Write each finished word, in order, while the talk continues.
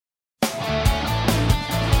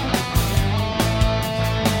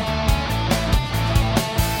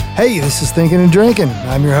Hey, this is Thinking and Drinking.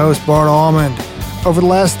 I'm your host, Bart Almond. Over the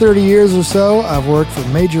last 30 years or so, I've worked for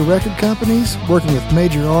major record companies, working with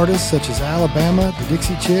major artists such as Alabama, the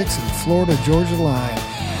Dixie Chicks, and Florida Georgia Line.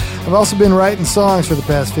 I've also been writing songs for the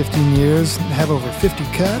past 15 years, and have over 50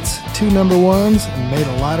 cuts, 2 number ones, and made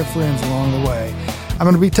a lot of friends along the way. I'm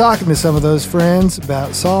going to be talking to some of those friends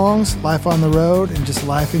about songs, life on the road, and just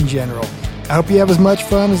life in general. I hope you have as much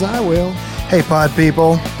fun as I will. Hey, pod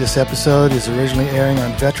people. This episode is originally airing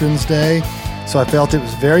on Veterans Day, so I felt it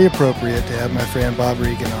was very appropriate to have my friend Bob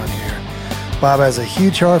Regan on here. Bob has a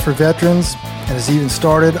huge heart for veterans and has even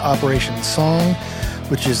started Operation Song,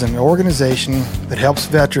 which is an organization that helps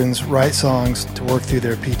veterans write songs to work through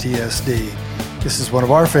their PTSD. This is one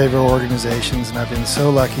of our favorite organizations, and I've been so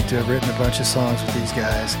lucky to have written a bunch of songs with these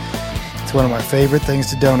guys. It's one of my favorite things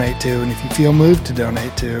to donate to, and if you feel moved to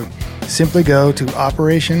donate to, simply go to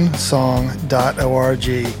operationsong.org,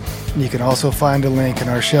 and you can also find a link in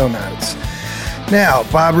our show notes. Now,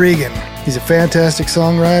 Bob Regan. He's a fantastic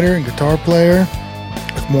songwriter and guitar player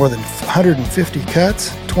with more than 150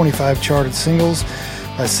 cuts, 25 charted singles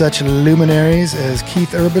by such luminaries as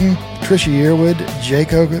Keith Urban, Trisha Yearwood,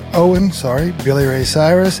 Jake Owen, Billy Ray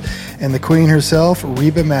Cyrus, and the Queen herself,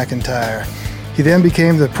 Reba McEntire. He then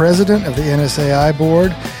became the president of the NSAI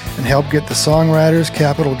board and helped get the Songwriters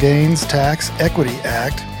Capital Gains Tax Equity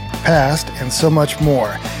Act passed, and so much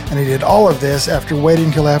more. And he did all of this after waiting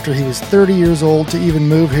until after he was 30 years old to even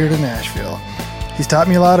move here to Nashville. He's taught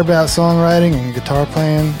me a lot about songwriting and guitar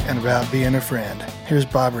playing and about being a friend. Here's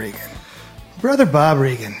Bob Regan. Brother Bob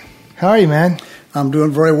Regan, how are you, man? I'm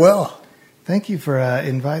doing very well. Thank you for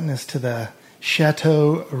inviting us to the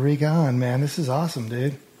Chateau Regan, man. This is awesome,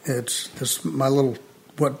 dude. It's my little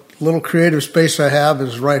creative space I have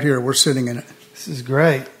is right here. We're sitting in it. This is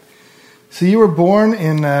great. So you were born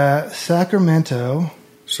in Sacramento,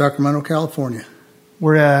 California.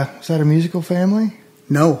 Is that a musical family?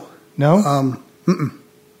 No. No?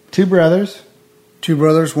 Two brothers. Two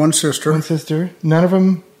brothers, one sister. One sister. None of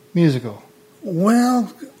them musical.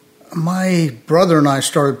 Well, my brother and I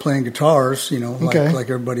started playing guitars, like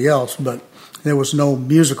everybody else, but there was no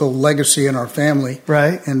musical legacy in our family.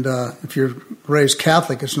 Right. And if you're raised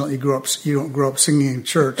Catholic, it's not you don't grow up singing in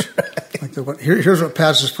church. Here's what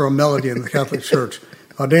passes for a melody in the Catholic Church.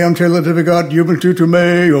 Adeum te litigat juventutum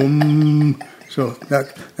meum. So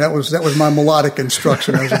that was my melodic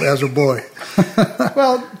instruction as a boy.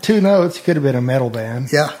 Well, 2 notes. You could have been a metal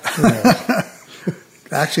band. Yeah.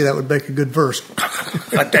 Actually, that would make a good verse.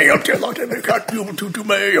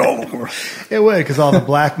 It would, because all the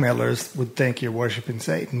blackmailers would think you're worshiping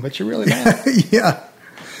Satan, but you're really not. Yeah.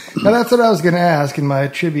 Now, that's what I was going to ask in my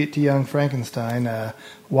tribute to Young Frankenstein.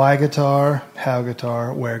 Why guitar? How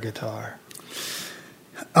guitar? Where guitar?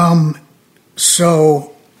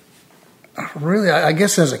 So, really, I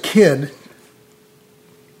guess as a kid,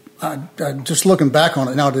 I just looking back on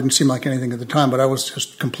it now, it didn't seem like anything at the time, but I was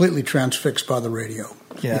just completely transfixed by the radio.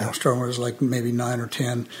 Yeah. Starting when I was like maybe 9 or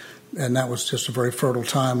 10, and that was just a very fertile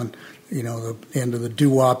time, and the end of the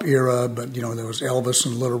doo-wop era. But there was Elvis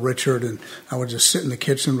and Little Richard, and I would just sit in the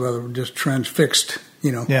kitchen, just transfixed.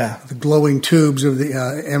 The glowing tubes of the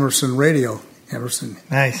Emerson radio. Emerson,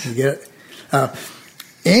 nice. You get it.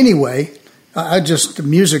 Anyway, the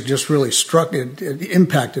music just really struck. It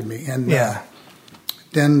impacted me, and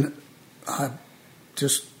then I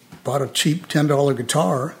just bought a cheap $10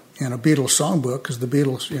 guitar and a Beatles songbook, because the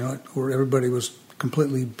Beatles, where everybody was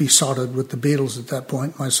completely besotted with the Beatles at that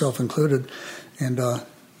point, myself included. And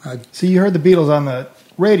so you heard the Beatles on the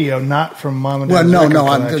radio, not from Mom and Dad's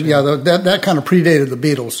that kind of predated the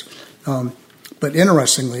Beatles. But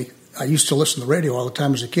interestingly, I used to listen to the radio all the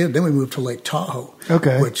time as a kid. Then we moved to Lake Tahoe,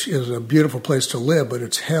 which is a beautiful place to live, but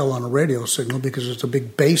it's hell on a radio signal because it's a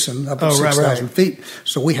big basin up at 6,000 feet.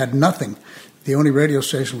 So we had nothing. The only radio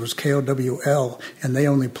station was KOWL, and they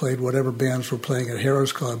only played whatever bands were playing at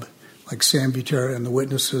Harrah's Club, like Sam Butera and the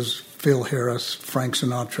Witnesses, Phil Harris, Frank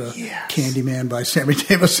Sinatra, Candyman by Sammy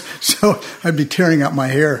Davis. So I'd be tearing out my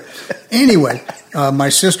hair. Anyway, my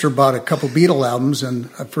sister bought a couple Beatle albums,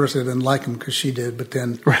 and at first I didn't like them because she did, but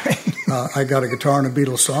then I got a guitar and a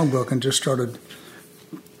Beatles songbook and just started,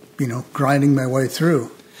 grinding my way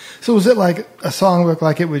through. So was it like a songbook,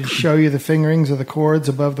 like it would show you the fingerings of the chords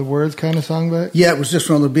above the words kind of songbook? Yeah, it was just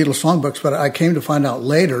one of the Beatles songbooks, but I came to find out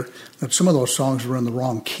later that some of those songs were in the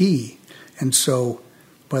wrong key. And so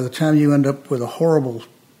by the time you end up with a horrible,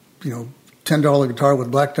 $10 guitar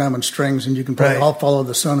with black diamond strings, and you can play I'll Follow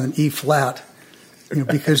the Sun in E flat,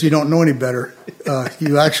 because you don't know any better,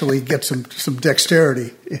 you actually get some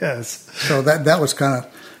dexterity. Yes. So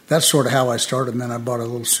that's sort of how I started. And then I bought a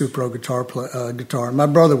little Supro guitar. And my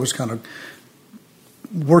brother was kind of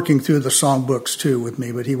working through the songbooks too with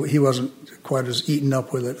me, but he wasn't quite as eaten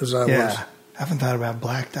up with it as I was. I haven't thought about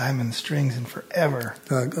Black Diamond Strings in forever.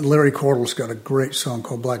 Larry Cordell's got a great song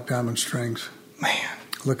called Black Diamond Strings. Man.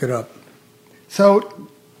 Look it up. So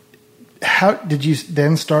how did you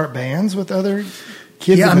then start bands with other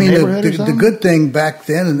kids in the neighborhood or something? The good thing back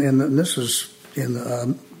then, and this was in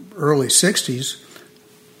the early 60s,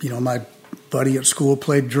 my buddy at school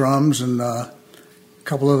played drums and a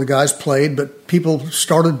couple other guys played, but people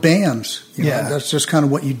started bands. That's just kind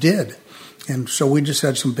of what you did. And so we just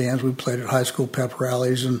had some bands. We played at high school pep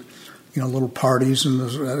rallies and, little parties. And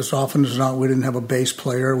as often as not, we didn't have a bass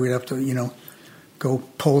player. We'd have to, go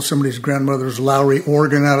pull somebody's grandmother's Lowry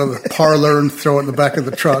organ out of the parlor and throw it in the back of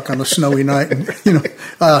the truck on a snowy night. And,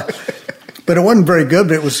 but it wasn't very good,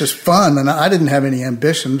 but it was just fun. And I didn't have any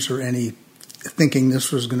ambitions or any thinking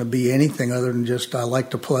this was going to be anything other than just I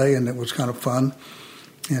like to play, and it was kind of fun.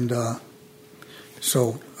 And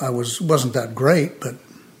so I wasn't that great, but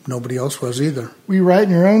nobody else was either. Were you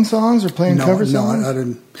writing your own songs or playing cover songs? No, I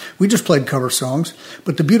didn't. We just played cover songs.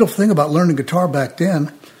 But the beautiful thing about learning guitar back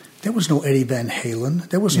then, there was no Eddie Van Halen.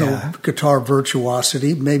 There was no guitar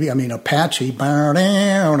virtuosity. Apache,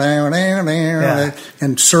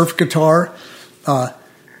 and surf guitar.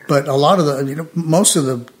 But a lot of most of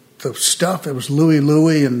the stuff, it was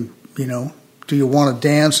Louie and, Do You Want to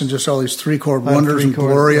Dance and just all these three-chord wonders and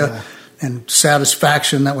Gloria and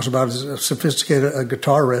Satisfaction. That was about as sophisticated a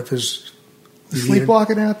guitar riff as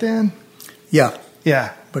Sleepwalking Out then? Yeah.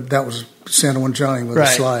 Yeah. But that was Santa Juan Johnny with a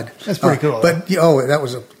slide. That's pretty cool. But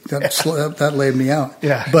that laid me out.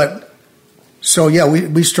 Yeah. But so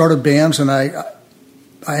we started bands, and I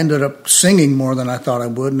ended up singing more than I thought I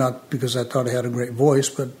would, not because I thought I had a great voice,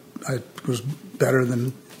 but I was better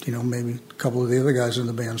than maybe a couple of the other guys in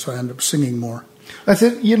the band, so I ended up singing more. That's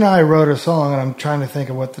it. You and I wrote a song, and I'm trying to think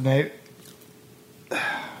of what the name.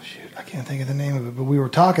 Shoot, I can't think of the name of it. But we were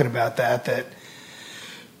talking about that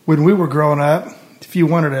when we were growing up, if you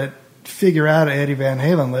wanted to figure out an Eddie Van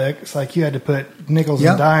Halen lick, it's like you had to put nickels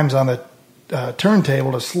and dimes on the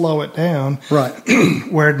turntable to slow it down. Right.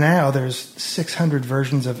 Where now there's 600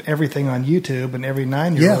 versions of everything on YouTube, and every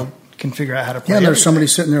 9-year-old can figure out how to play. Yeah, there's somebody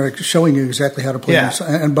sitting there showing you exactly how to play. Yeah.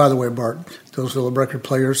 And by the way, Bart, those little record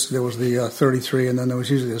players, there was the 33, and then there was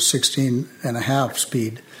usually a 16.5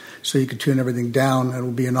 speed. So you could tune everything down, and it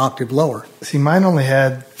would be an octave lower. See, mine only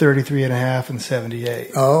had 33.5 and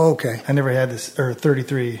 78. Oh, okay. I never had this, or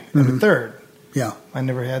 33 and a third. Yeah. I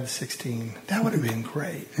never had the 16. That would have been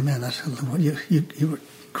great. Hey, man, that's you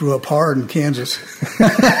grew up hard in Kansas.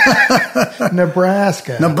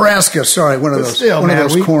 Nebraska, sorry, one of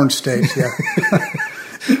those corn states, yeah.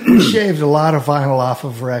 We shaved a lot of vinyl off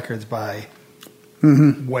of records by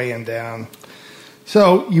weighing down.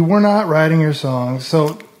 So you were not writing your songs.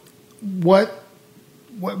 So what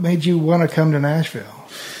made you want to come to Nashville?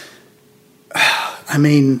 I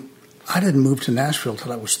didn't move to Nashville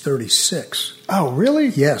till I was 36. Oh, really?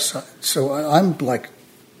 Yes. So I'm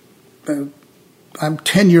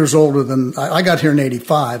 10 years older than I got here in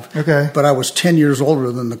 85. Okay. But I was 10 years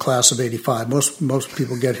older than the class of 85. Most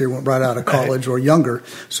people get here right out of college or younger.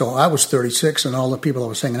 So I was 36, and all the people I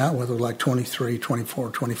was hanging out with were like 23, 24,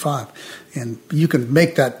 25. And you can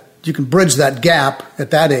bridge that gap at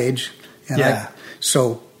that age. And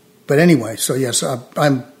but anyway, so yes,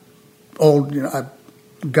 I'm old. I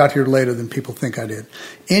got here later than people think I did.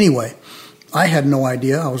 Anyway, I had no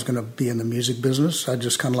idea I was going to be in the music business. I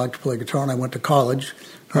just kind of liked to play guitar, and I went to college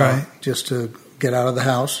just to get out of the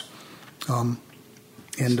house.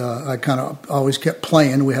 And I kind of always kept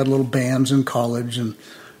playing. We had little bands in college, and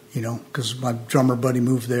because my drummer buddy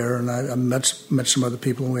moved there, and I met some other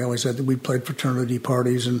people, and we played fraternity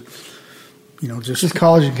parties, and just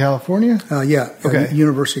college in California.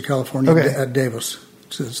 University of California at Davis.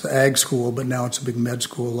 So it's the ag school, but now it's a big med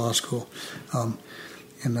school, law school.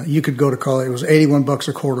 And you could go to college. It was $81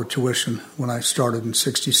 a quarter tuition when I started in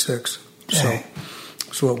 '66.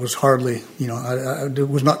 So it was hardly, I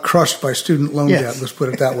was not crushed by student loan debt. Let's put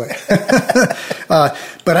it that way.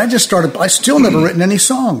 But I just started. I still never written any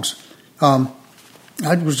songs. I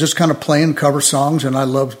was just kind of playing cover songs, and I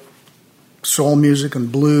loved soul music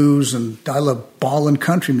and blues, and I love ball and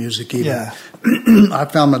country music even. Yeah. I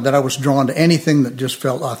found that I was drawn to anything that just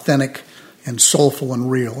felt authentic and soulful and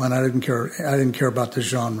real, and I didn't care about the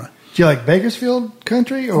genre. Do you like Bakersfield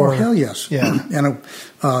country? Or? Oh, hell yes. Yeah. And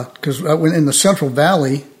because in the Central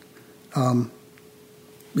Valley,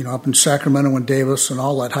 up in Sacramento and Davis and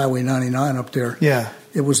all that Highway 99 up there. Yeah.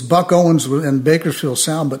 It was Buck Owens and Bakersfield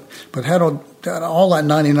sound, but had all that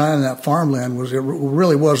 99 and that farmland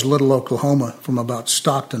really was Little Oklahoma from about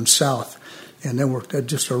Stockton south. And there were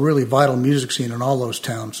just a really vital music scene in all those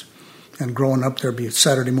towns. And growing up, there'd be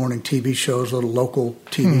Saturday morning TV shows, little local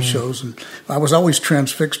TV shows. And I was always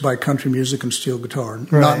transfixed by country music and steel guitar.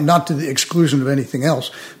 Right. Not to the exclusion of anything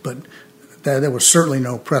else, but there was certainly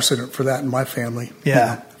no precedent for that in my family. Yeah.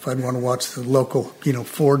 You know, if I'd want to watch the local,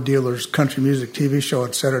 Ford dealer's country music TV show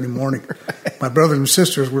on Saturday morning, my brothers and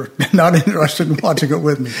sisters were not interested in watching it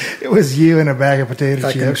with me. It was you and a bag of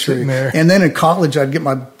potato chips sitting there. And then in college, tried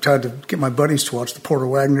to get my buddies to watch the Porter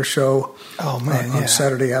Wagner show on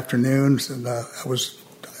Saturday afternoons, and I was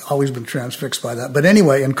always been transfixed by that. But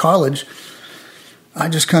anyway, in college, I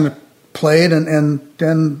just kind of played, and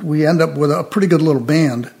then we end up with a pretty good little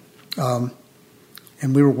band.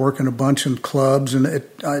 And we were working a bunch in clubs, and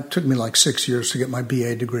it took me like 6 years to get my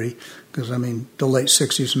BA degree because, the late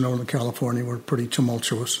 60s in Northern California were pretty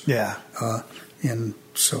tumultuous. Yeah. And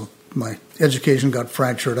so my education got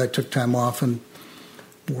fractured. I took time off and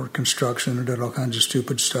worked construction and did all kinds of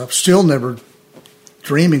stupid stuff. Still never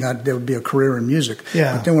dreaming there would be a career in music.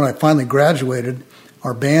 Yeah. But then when I finally graduated,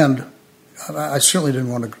 our band, I certainly didn't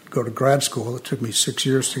want to go to grad school. It took me 6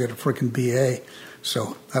 years to get a freaking BA.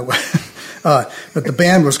 So but the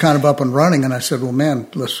band was kind of up and running, and I said, "Well, man,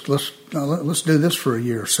 let's do this for a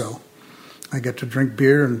year." So I get to drink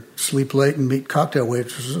beer and sleep late and meet cocktail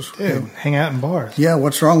waitresses. Dude, hang out in bars. Yeah,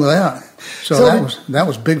 what's wrong with that? So that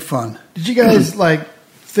was big fun. Did you guys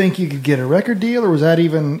think you could get a record deal, or was that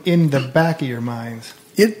even in the back of your minds?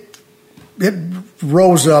 It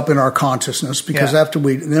rose up in our consciousness because after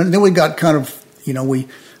then we got kind of we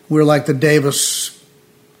were like the Davis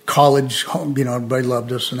college home, everybody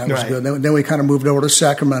loved us, and that was good. Then we kind of moved over to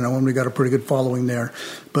Sacramento, and we got a pretty good following there.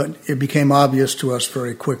 But it became obvious to us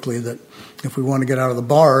very quickly that if we wanted to get out of the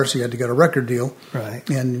bars, you had to get a record deal. Right.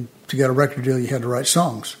 And to get a record deal, you had to write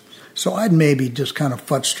songs. So I'd maybe just kind of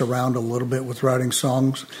futzed around a little bit with writing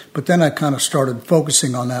songs, but then I kind of started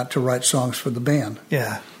focusing on that to write songs for the band.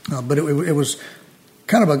 Yeah. But it was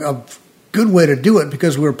kind of a good way to do it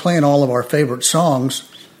because we were playing all of our favorite songs,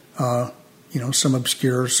 some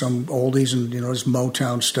obscure, some oldies, and this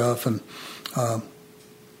Motown stuff, and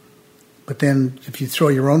but then if you throw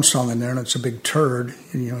your own song in there and it's a big turd,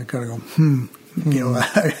 and you kind of go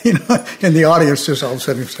and the audience just all of a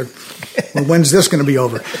sudden said, "Well, when's this going to be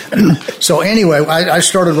over?" So anyway, I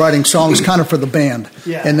started writing songs kind of for the band,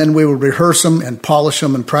 and then we would rehearse them and polish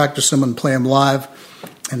them and practice them and play them live,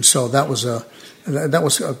 and so it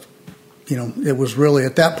was really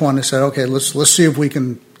at that point I said, "Okay, let's see if we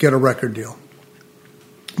can get a record deal."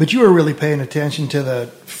 But you were really paying attention to the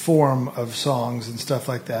form of songs and stuff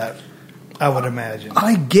like that, I would imagine.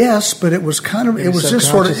 I guess, but it was kind of, it was just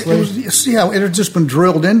sort of, it had just been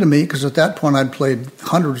drilled into me because at that point I'd played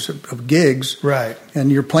hundreds of gigs. Right. And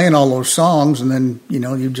you're playing all those songs, and then,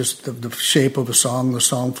 you just, the shape of a song, the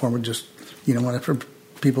song form would just, whenever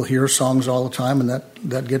people hear songs all the time, and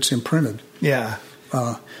that gets imprinted. Yeah.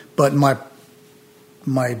 But my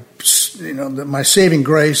saving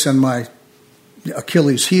grace and my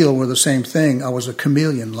Achilles heel were the same thing. I was a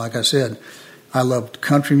chameleon, like I said. I loved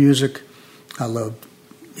country music. I loved,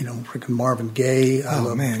 freaking Marvin Gaye. I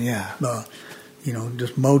loved,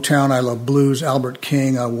 just Motown. I loved blues, Albert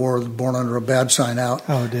King. I wore the Born Under a Bad Sign out.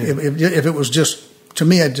 Oh, dude. If it was just, to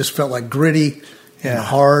me, it just felt like gritty and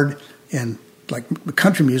hard. And like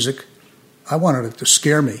country music, I wanted it to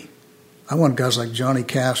scare me. I wanted guys like Johnny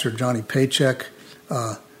Cash or Johnny Paycheck,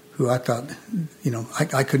 who I thought,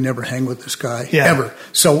 I could never hang with this guy ever.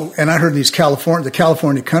 So, and I heard the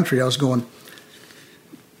California country. I was going,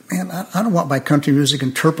 man, I don't want my country music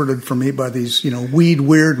interpreted for me by these, weed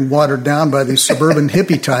weird and watered down by these suburban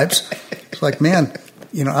hippie types. It's like, man,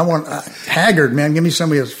 I want Haggard, man. Give me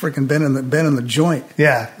somebody that's freaking been in the joint.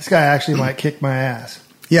 Yeah, this guy actually might kick my ass.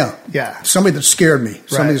 Yeah, yeah. Somebody that scared me.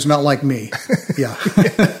 Somebody that's not like me. Yeah.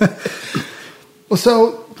 Well,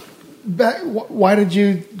 so. Why did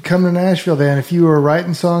you come to Nashville then? If you were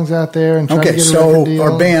writing songs out there and trying to get a record deal?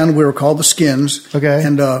 Our band, we were called the Skins. Okay,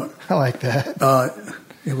 and I like that.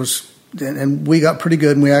 It was, and we got pretty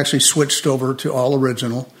good, and we actually switched over to all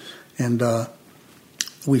original, and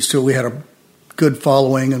we had a good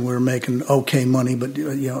following, and we were making okay money, but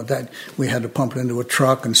that we had to pump it into a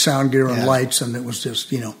truck and sound gear and lights, and it was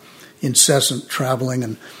just incessant traveling,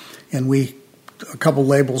 and a couple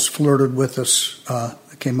labels flirted with us.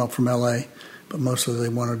 Came up from L.A., but mostly they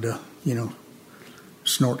wanted to,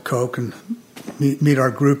 snort coke and meet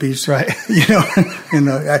our groups, right? And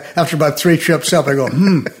after about 3 trips up, I go,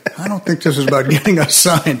 I don't think this is about getting us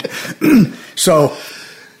signed. So,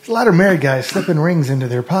 there's a lot of married guys slipping rings into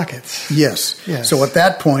their pockets. Yes. So at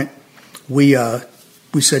that point, we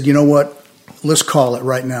said, you know what? Let's call it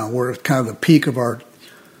right now. We're at kind of the peak of our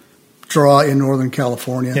draw in Northern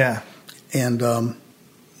California. Yeah. And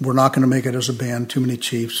we're not going to make it as a band. Too many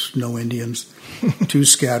Chiefs, no Indians, too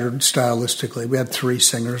scattered stylistically. We had 3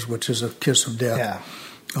 singers, which is a kiss of death,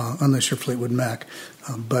 unless you're Fleetwood Mac.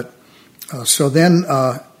 So then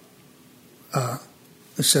I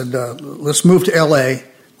said, let's move to L.A.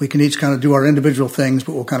 We can each kind of do our individual things,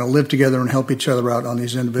 but we'll kind of live together and help each other out on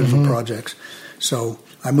these individual projects. So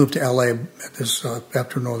I moved to L.A.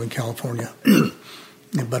 After Northern California.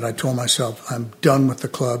 But I told myself, I'm done with the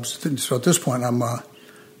clubs. So at this point, I'm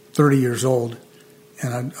 30 years old,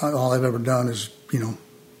 and all I've ever done is,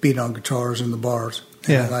 beat on guitars in the bars.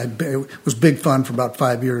 And it was big fun for about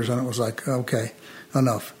 5 years, and it was like, okay,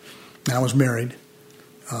 enough. And I was married.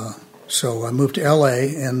 So I moved to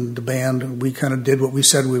L.A., and the band, we kind of did what we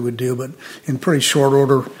said we would do, but in pretty short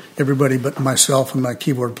order, everybody but myself and my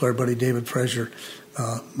keyboard player buddy, David Frazier,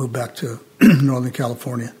 moved back to Northern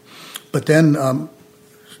California. But then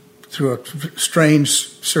through a strange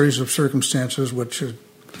series of circumstances, which is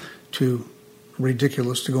too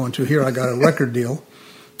ridiculous to go into here, I got a record deal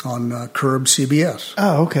on Curb CBS.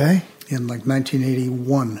 Oh, okay. In like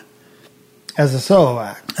 1981. As a solo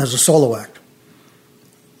act? As a solo act.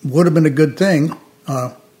 Would have been a good thing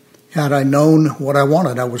had I known what I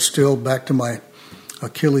wanted. I was still back to my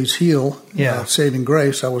Achilles heel, saving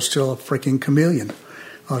grace. I was still a freaking chameleon.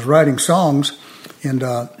 I was writing songs, and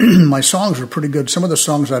my songs were pretty good. Some of the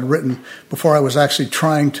songs I'd written before I was actually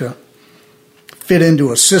trying to fit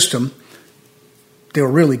into a system, they were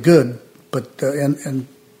really good. But and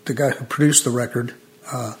the guy who produced the record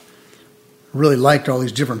really liked all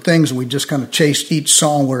these different things, and we just kind of chased each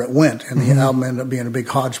song where it went, and the album ended up being a big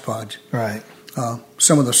hodgepodge. Right.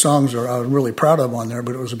 Some of the songs I was really proud of on there,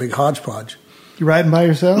 but it was a big hodgepodge. You writing by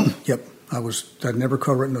yourself? Yep. I'd never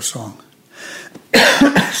co-written a song.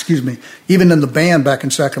 Excuse me. Even in the band back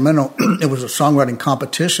in Sacramento, it was a songwriting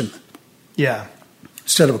competition. Yeah.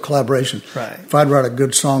 Instead of a collaboration. Right. If I'd write a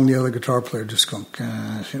good song, the other guitar player just go,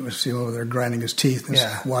 gosh, it was over there grinding his teeth and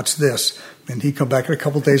say, watch this. And he'd come back a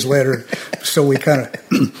couple of days later. So we kind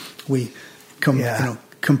of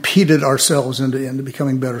competed ourselves into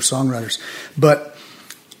becoming better songwriters. But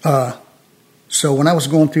so when I was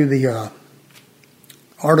going through the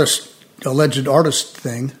alleged artist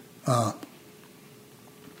thing,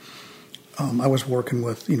 I was working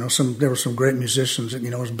with, there were some great musicians. It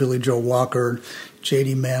was Billy Joe Walker,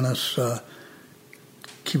 J.D. Manis,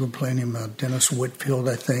 keyboard playing him, Dennis Whitfield,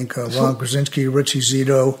 I think, Ron Krasinski, Richie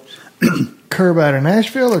Zito. Curb out of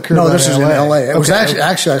Nashville or Curb out of No, this is in L.A. It was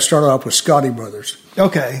actually I started off with Scotty Brothers.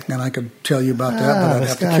 Okay. And I could tell you about that, but I'd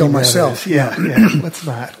have to kill myself. Yeah, let's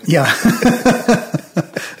not. Yeah.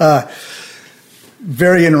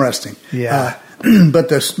 Very interesting. Yeah. But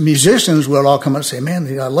the musicians would all come up and say, man,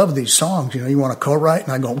 I love these songs. You want to co-write?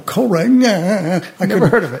 And I go, co-write? Nah. I never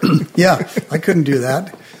heard of it. Yeah, I couldn't do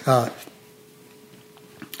that.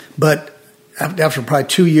 But after probably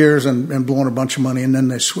 2 years and blowing a bunch of money, and then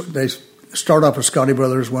they start off with Scotty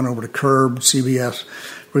Brothers, went over to Curb, CBS,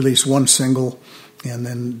 released one single, and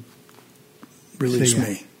then released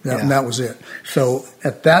me. And that was it. So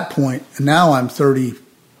at that point, and now I'm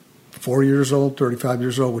 34 years old, 35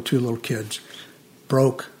 years old with 2 little kids.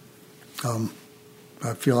 Broke.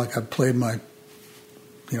 I feel like I played my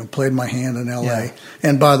hand in L.A. Yeah.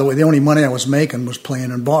 And by the way, the only money I was making was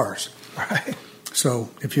playing in bars. Right. So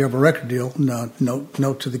if you have a record deal,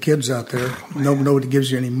 note to the kids out there, nobody gives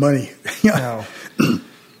you any money. No.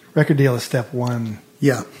 Record deal is step one.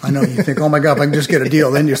 Yeah, I know. You think, oh my God, if I can just get a deal.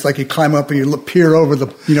 Then it's like you climb up and you peer over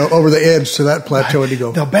the edge to that plateau, and you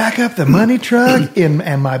go. They'll back up the money truck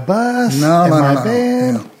and my bus and my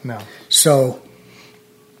van. No. So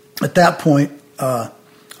at that point,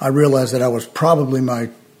 I realized that I was probably I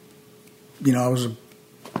was a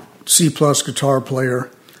C+ guitar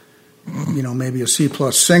player, maybe a C+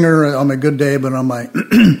 singer on my good day, but on my,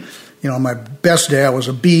 on my best day, I was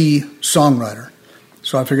a B songwriter.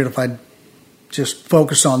 So I figured if I'd just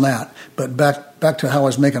focus on that. But back to how I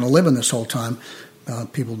was making a living this whole time,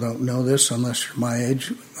 people don't know this unless you're my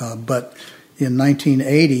age, but in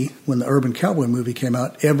 1980, when the Urban Cowboy movie came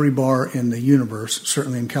out, every bar in the universe,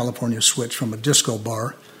 certainly in California, switched from a disco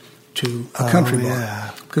bar to a country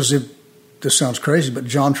bar. Because this sounds crazy, but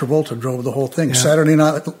John Travolta drove the whole thing. Yeah.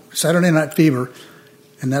 Saturday Night Fever,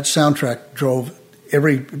 and that soundtrack drove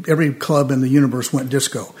every club in the universe went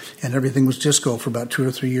disco, and everything was disco for about 2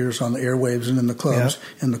 or 3 years on the airwaves and in the clubs.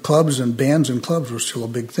 Yeah. And the clubs and bands and clubs were still a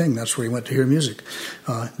big thing. That's where you went to hear music.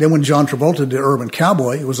 Then when John Travolta did Urban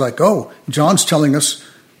Cowboy, it was like, oh, John's telling us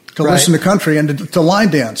to listen to country and to line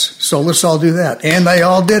dance, so let's all do that. And they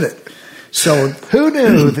all did it. So who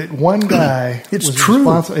knew that one guy it's was true.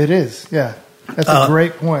 responsible? It is, yeah. That's a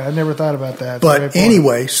great point. I never thought about that. But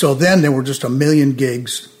anyway, so then there were just a million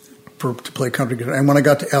gigs to play country guitar. And when I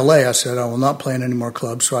got to L.A., I said, I will not play in any more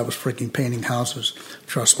clubs. So I was freaking painting houses.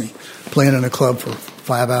 Trust me. Playing in a club for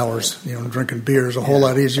 5 hours, drinking beer is a whole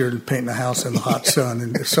lot easier than painting a house in the hot sun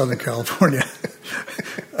in Southern California.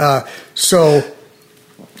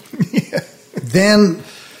 Then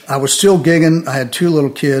I was still gigging. I had 2 little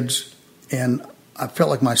kids, and I felt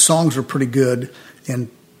like my songs were pretty good. And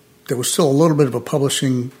there was still a little bit of a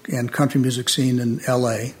publishing and country music scene in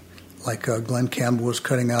L.A., like Glenn Campbell was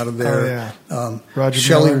cutting out of there. Oh, yeah.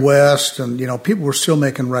 Shelley West, and, people were still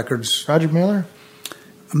making records. Roger Miller?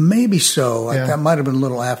 Maybe so. Yeah. That might have been a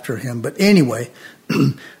little after him. But anyway,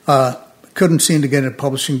 couldn't seem to get a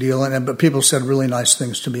publishing deal. But people said really nice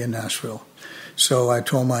things to me in Nashville. So I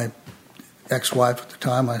told my ex-wife at the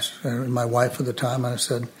time, my wife at the time, I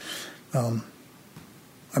said, I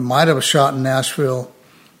might have a shot in Nashville.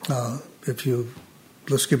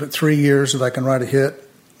 Let's give it 3 years. If I can write a hit,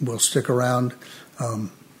 we'll stick around.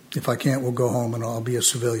 If I can't, we'll go home and I'll be a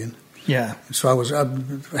civilian. Yeah. So I was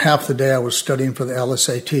half the day I was studying for the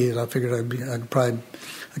LSAT. I figured I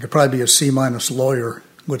could probably be a C- lawyer,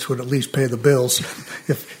 which would at least pay the bills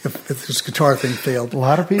if this guitar thing failed. A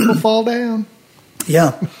lot of people fall down.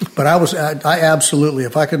 Yeah, but I absolutely,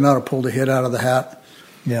 if I could not have pulled a hit out of the hat,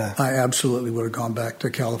 yeah, I absolutely would have gone back to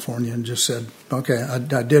California and just said, okay, I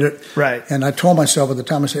did it. Right. And I told myself at the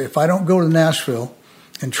time, I said, if I don't go to Nashville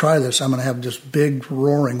and try this, I'm going to have this big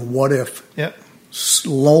roaring what if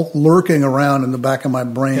lurking around in the back of my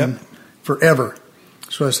brain forever.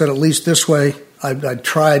 So I said, at least this way, I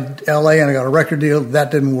tried L.A. and I got a record deal.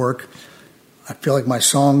 That didn't work. I feel like my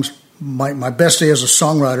songs, my best day as a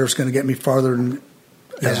songwriter is going to get me farther than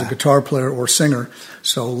as a guitar player or singer.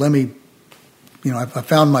 So let me, I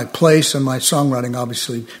found my place in my songwriting,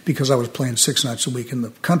 obviously, because I was playing 6 nights a week in the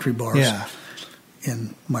country bars. Yeah.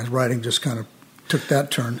 And my writing just kind of took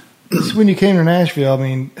that turn. So when you came to Nashville,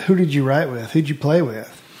 who did you write with? Who'd you play with?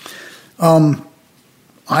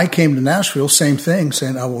 I came to Nashville, same thing,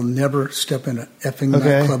 saying I will never step in an effing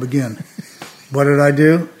nightclub again. What did I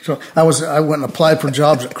do? So I went and applied for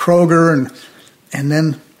jobs at Kroger, and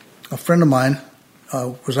then a friend of mine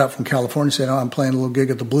was out from California, said, I'm playing a little gig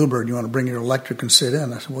at the Bluebird. You want to bring your electric and sit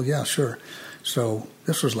in? I said, well, yeah, sure. So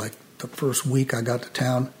this was like the first week I got to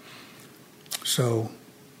town. So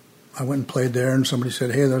I went and played there, and somebody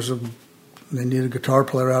said, hey, they need a guitar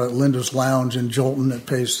player out at Linda's Lounge in Jolton that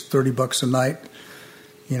pays $30 a night.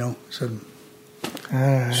 I said,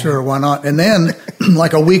 sure, why not? And then,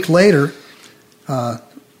 like a week later, I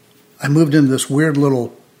moved into this weird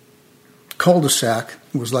little cul-de-sac.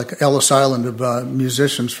 It was like Ellis Island of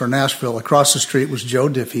musicians for Nashville. Across the street was Joe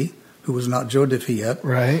Diffie, who was not Joe Diffie yet.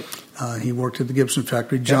 Right. He worked at the Gibson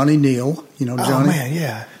factory. Johnny Neal, Johnny. Oh, man,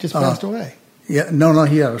 yeah. Just passed away. Yeah, no,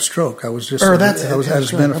 he had a stroke. I was at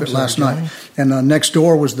his benefit last night. And next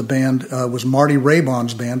door was the band, was Marty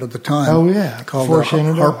Raybon's band at the time. Oh, yeah. Called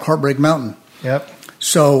Heartbreak Mountain. Yep.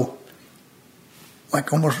 So,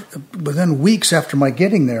 like almost within weeks after my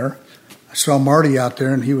getting there, I saw Marty out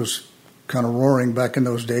there, and he was kind of roaring back in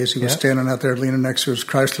those days. He was standing out there leaning next to his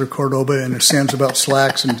Chrysler Cordoba and his Sands About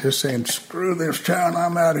slacks and just saying, screw this town,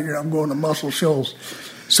 I'm out of here, I'm going to Muscle Shoals.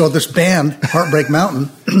 So this band, Heartbreak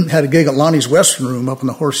Mountain, had a gig at Lonnie's Western Room up on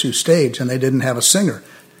the Horseshoe Stage, and they didn't have a singer.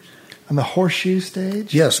 On the Horseshoe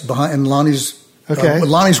Stage? Yes, behind Lonnie's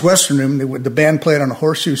Lonnie's Western Room. The band played on a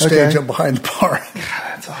Horseshoe Stage up behind the bar. God,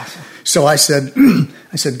 that's awesome. So I said,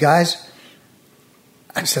 guys,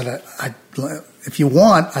 if you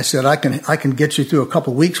want, I said, I can get you through a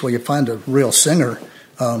couple of weeks while you find a real singer.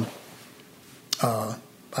 I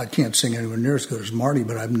can't sing anywhere near as good as Marty,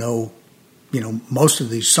 but I know, most of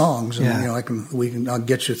these songs, and I'll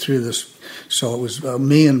get you through this. So it was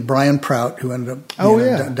me and Brian Prout, who ended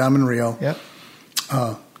up Diamond Rio. Yep.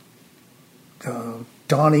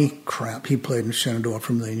 Donnie Crap, he played in Shenandoah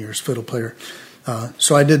for a million years, fiddle player.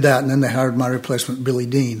 So I did that, and then they hired my replacement, Billy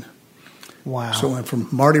Dean. Wow. So I went from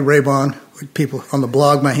Marty Raybon, people on the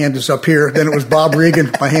blog, my hand is up here. Then it was Bob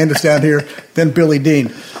Regan, my hand is down here. Then Billy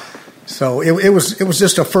Dean. So it was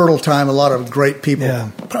just a fertile time. A lot of great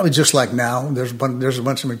people, probably just like now. There's a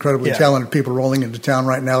bunch of incredibly talented people rolling into town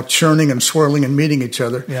right now, churning and swirling and meeting each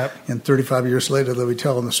other. Yep. And 35 years later, they'll be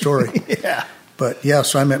telling the story. But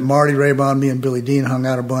so I met Marty Raybon. Me and Billy Dean hung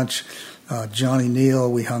out a bunch. Johnny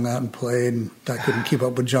Neal, we hung out and played. And I couldn't keep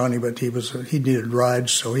up with Johnny, but he needed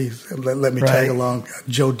rides, so he let me tag along.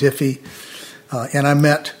 Joe Diffie, and I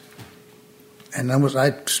met, and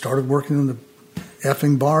I started working in the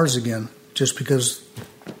effing bars again, just because,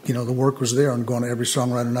 the work was there. I'm going to every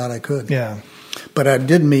songwriter night I could. Yeah. But I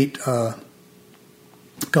did meet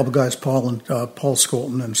a couple guys, Paul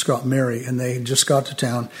Skolton and Scott Mary, and they just got to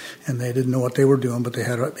town, and they didn't know what they were doing, but they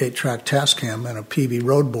had an 8-track Tascam and a PV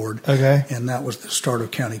road board. Okay. And that was the start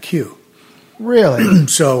of County Q. Really?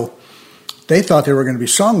 So they thought they were going to be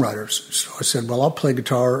songwriters. So I said, well, I'll play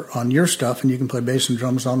guitar on your stuff, and you can play bass and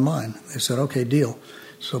drums on mine. They said, okay, deal.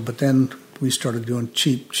 So, but then we started doing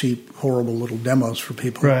cheap, horrible little demos for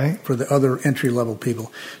people, right, for the other entry-level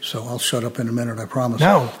people. So I'll shut up in a minute, I promise.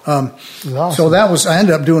 No. Awesome. So I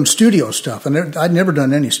ended up doing studio stuff. And I'd never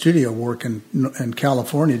done any studio work in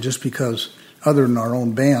California just because, other than our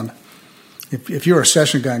own band, if you're a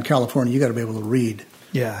session guy in California, you got to be able to read.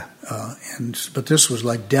 Yeah. But this was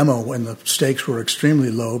like demo, and the stakes were extremely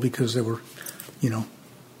low because they were,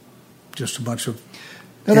 just a bunch of...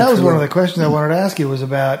 Now, that was one of the questions I wanted to ask you was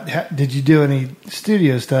about, did you do any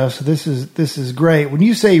studio stuff? So this is great. When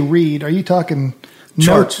you say read, are you talking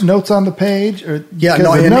notes on the page? Or yeah,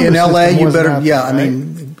 no, in LA you better, yeah, right? I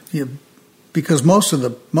mean, because most of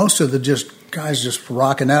the just guys just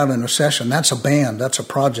rocking out in a session, that's a band, that's a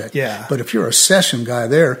project. Yeah. But if you're a session guy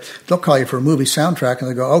there, they'll call you for a movie soundtrack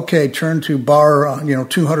and they go, okay, turn to bar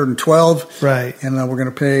 212, right? And we're going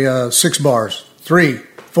to play 6 bars, 3,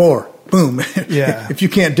 4. Boom. Yeah. If you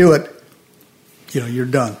can't do it, you're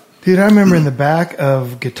done. Dude, I remember in the back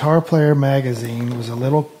of Guitar Player magazine was a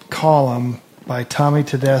little column by Tommy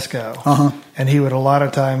Tedesco. Uh-huh. And he would a lot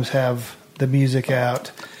of times have the music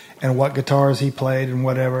out and what guitars he played and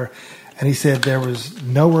whatever. And he said there was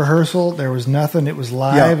no rehearsal, there was nothing. It was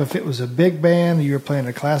live. Yeah. If it was a big band, you were playing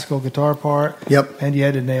a classical guitar part. Yep. And you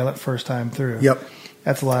had to nail it first time through. Yep.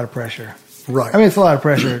 That's a lot of pressure. Right. I mean, it's a lot of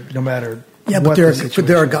pressure no matter... Yeah, but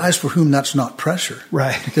there are guys for whom that's not pressure,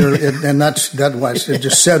 right? And that's why it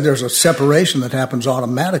just said there's a separation that happens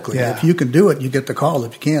automatically. Yeah. If you can do it, you get the call.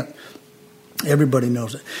 If you can't, everybody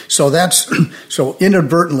knows it. So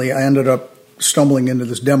inadvertently, I ended up stumbling into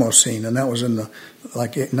this demo scene, and that was in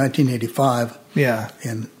 1985. Yeah.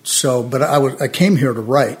 And so, but I came here to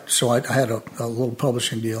write, so I had a little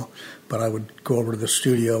publishing deal. But I would go over to the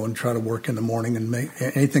studio and try to work in the morning and make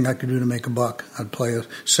anything I could do to make a buck. I'd play a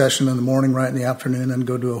session in the morning, right in the afternoon, and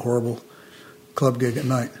go do a horrible club gig at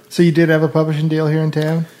night. So you did have a publishing deal here in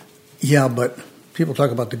town? Yeah, but people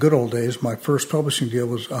talk about the good old days. My first publishing deal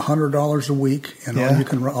was $100 a week, and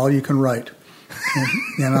all you can write.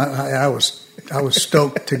 And I was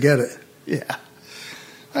stoked to get it. Yeah,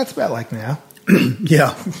 that's about like now.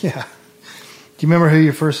 Yeah. Yeah. Do you remember who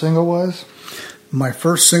your first single was? My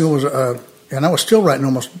first single was, and I was still writing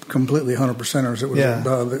almost completely 100%ers. It was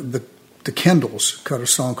the Kendalls cut a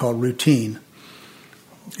song called Routine,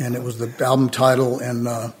 and it was the album title, and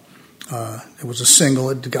it was a single.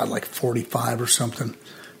 It got like 45 or something,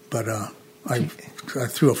 but I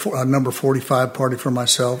threw a number 45 party for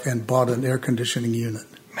myself and bought an air conditioning unit.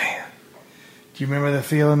 Man, do you remember the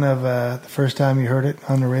feeling of the first time you heard it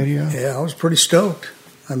on the radio? Yeah, I was pretty stoked.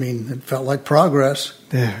 I mean, it felt like progress.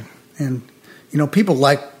 Dude. And people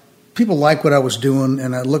like what I was doing,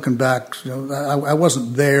 and looking back, I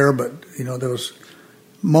wasn't there, but there was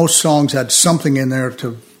most songs had something in there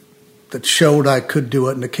that showed I could do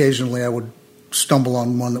it, and occasionally I would stumble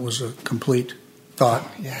on one that was a complete thought.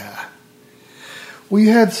 Oh, yeah. Well,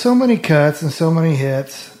 you had so many cuts and so many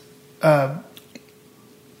hits.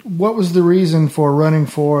 What was the reason for running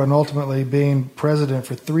for and ultimately being president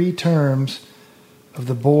for 3 terms of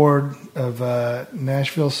the board of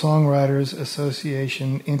Nashville Songwriters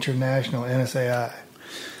Association International, NSAI?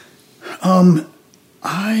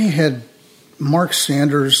 I had Mark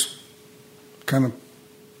Sanders kind of...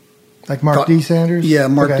 Like Mark D. Sanders? Yeah,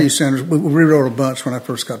 Mark D. Sanders. We rewrote a bunch when I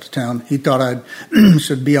first got to town. He thought I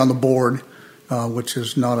should be on the board, which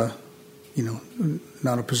is not a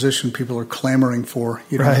position people are clamoring for.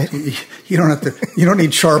 You don't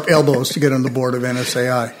need sharp elbows to get on the board of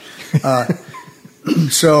NSAI.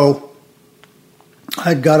 So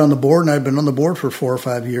I got on the board, and I'd been on the board for 4 or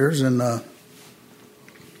 5 years, and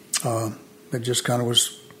it just kind of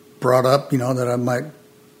was brought up, that I might,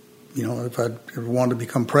 if I ever wanted to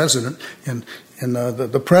become president. And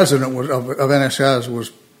the president of NSAI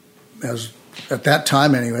was, as at that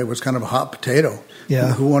time anyway, was kind of a hot potato.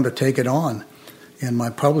 Yeah. Who wanted to take it on. And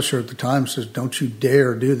my publisher at the time says, don't you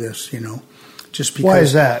dare do this, just because. Why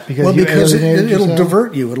is that? Because it'll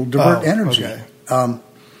divert you. It'll divert energy. Okay.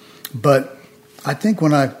 But I think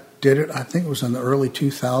when I did it, I think it was in the early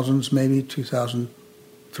 2000s, maybe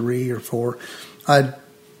 2003 or 4. I'd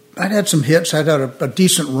had some hits. I'd had a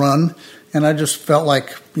decent run, and I just felt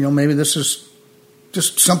like, maybe this is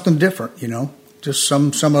just something different, just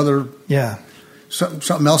some other,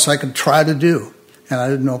 something else I could try to do. And I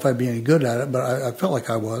didn't know if I'd be any good at it, but I felt like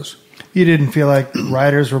I was. You didn't feel like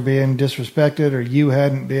writers were being disrespected, or you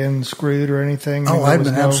hadn't been screwed or anything? Oh, I've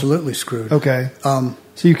been absolutely screwed. Okay.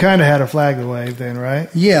 So you kind of had a flag to wave then, right?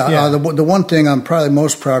 Yeah. The one thing I'm probably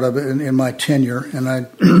most proud of in my tenure, and I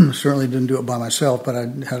certainly didn't do it by myself, but I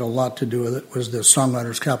had a lot to do with it, was the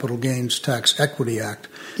Songwriters Capital Gains Tax Equity Act,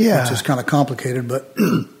 which is kind of complicated, but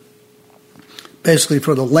basically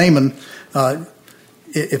for the layman,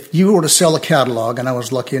 if you were to sell a catalog, and I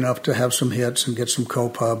was lucky enough to have some hits and get some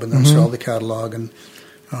co-pub and then sell the catalog, and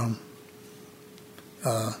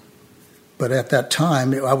but at that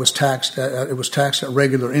time, I was taxed. It was taxed at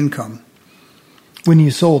regular income. When you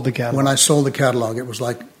sold the catalog? When I sold the catalog, it was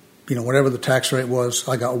like, whatever the tax rate was,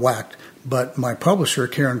 I got whacked. But my publisher,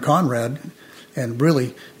 Karen Conrad, and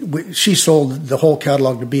really, she sold the whole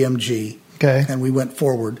catalog to BMG. Okay. And we went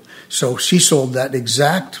forward. So she sold that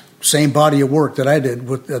exact same body of work that I did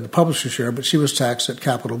with the publisher share, but she was taxed at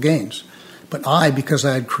capital gains. But I, because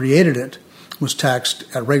I had created it, was taxed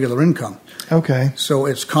at regular income. Okay. So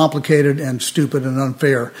it's complicated and stupid and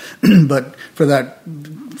unfair. But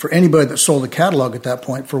for anybody that sold a catalog at that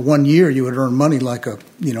point, for 1 year you would earn money like a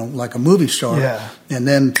movie star. Yeah. And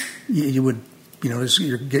then you would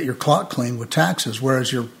get your clock clean with taxes,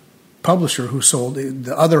 whereas your publisher who sold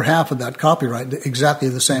the other half of that copyright, exactly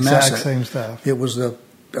the same asset. Same stuff. It was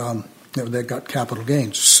they got capital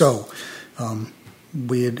gains. So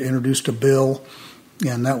we had introduced a bill.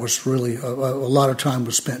 And that was really a lot of time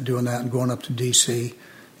was spent doing that and going up to D.C.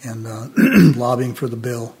 and lobbying for the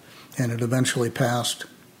bill, and it eventually passed.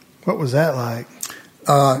 What was that like?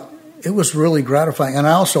 It was really gratifying, and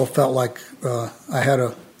I also felt like I had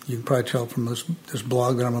you can probably tell from this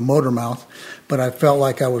blog that I'm a motor mouth, but I felt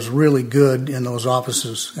like I was really good in those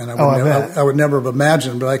offices, and I would never have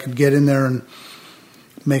imagined, but I could get in there and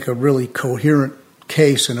make a really coherent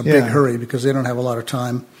case in a big hurry because they don't have a lot of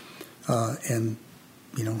time, and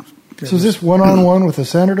So is this one-on-one with a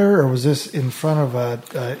senator, or was this in front of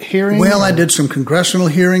a hearing? Well, I did some congressional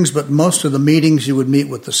hearings, but most of the meetings you would meet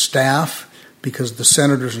with the staff because the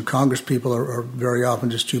senators and Congress people are very often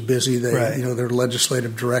just too busy. They're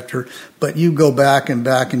legislative director. But you go back, and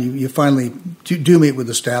you finally do meet with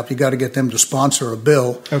the staff. You got to get them to sponsor a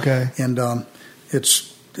bill. Okay. And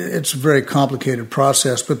it's a very complicated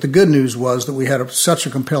process. But the good news was that we had such a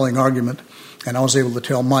compelling argument, and I was able to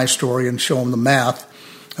tell my story and show them the math.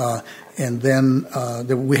 And then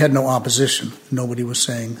we had no opposition. Nobody was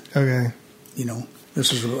saying, okay,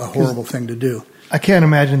 this is a horrible thing to do. I can't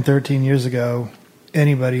imagine 13 years ago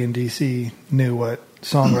anybody in D.C. knew what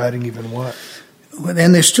songwriting even was.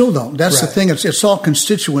 And they still don't. That's the thing. It's all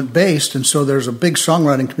constituent-based, and so there's a big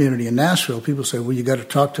songwriting community in Nashville. People say, well, you got to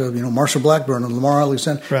talk to Marshall Blackburn and Lamar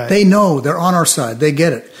Alexander. Right. They know. They're on our side. They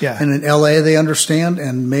get it. Yeah. And in L.A. they understand,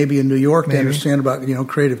 and maybe in New York they understand about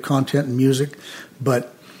creative content and music.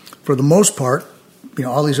 But for the most part,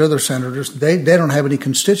 all these other senators, they don't have any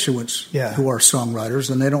constituents who are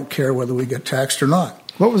songwriters, and they don't care whether we get taxed or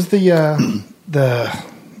not. What was the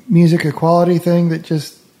music equality thing that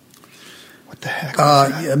just... What the heck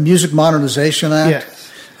was that? Music Modernization Act.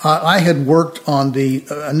 Yes. I had worked on the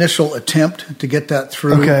initial attempt to get that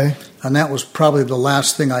through, and that was probably the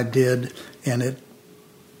last thing I did. And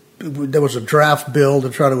there was a draft bill to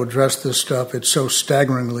try to address this stuff. It's so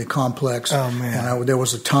staggeringly complex. Oh man! And there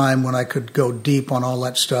was a time when I could go deep on all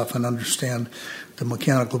that stuff and understand the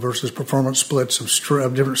mechanical versus performance splits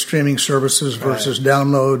of different streaming services versus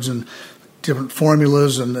downloads and different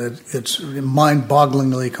formulas, and it's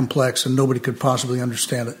mind-bogglingly complex, and nobody could possibly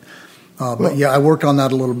understand it. But I worked on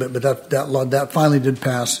that a little bit, but that finally did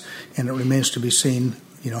pass, and it remains to be seen,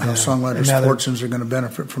 how songwriters' fortunes are going to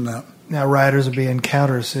benefit from that. Now writers are being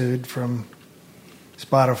countersued from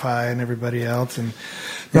Spotify and everybody else, and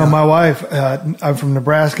my wife, I'm from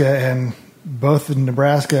Nebraska, and both the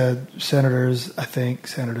Nebraska senators,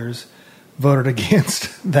 voted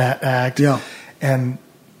against that act. Yeah, and.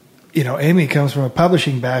 Amy comes from a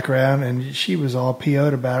publishing background, and she was all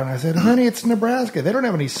PO'd about it. And I said, honey, it's Nebraska. They don't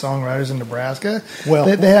have any songwriters in Nebraska. Well,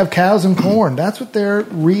 they have cows and corn. That's what they're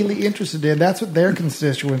really interested in. That's what their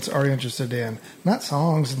constituents are interested in, not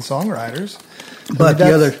songs and songwriters.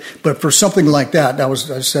 But for something like that, I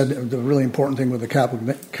said the really important thing with the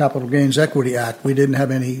Capital Gains Equity Act, we didn't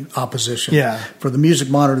have any opposition. Yeah. For the Music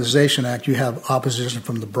Modernization Act, you have opposition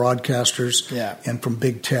from the broadcasters and from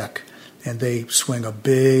big tech. And they swing a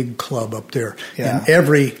big club up there. Yeah. And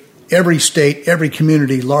every state, every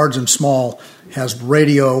community, large and small, has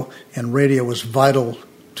radio, and radio is vital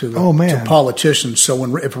to politicians.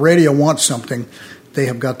 So if radio wants something, they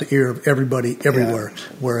have got the ear of everybody everywhere. Yeah.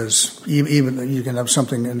 Whereas even you can have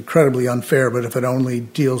something incredibly unfair, but if it only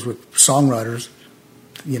deals with songwriters,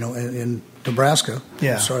 in Nebraska.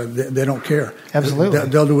 Yeah. So they don't care. Absolutely.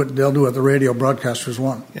 They'll do what the radio broadcasters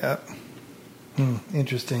want. Yeah.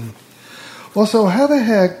 Interesting. Well, so how the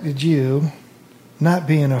heck did you, not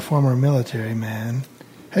being a former military man,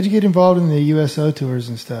 how'd you get involved in the USO tours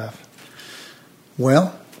and stuff?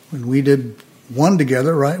 Well, when we did one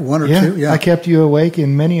together, right? One or two? Yeah. I kept you awake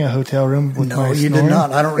in many a hotel room with my snoring. No, you did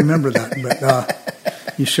not. I don't remember that.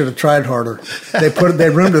 But you should have tried harder. They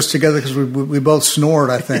roomed us together because we both snored,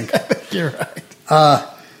 I think. You're right.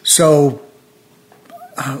 So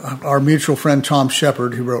our mutual friend Tom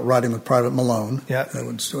Shepard, who wrote Riding with Private Malone,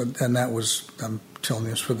 and that was, I'm telling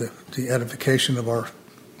you this for the edification of our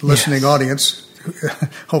listening audience.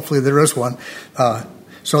 Hopefully there is one.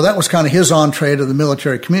 So that was kind of his entree to the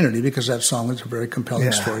military community, because that song was a very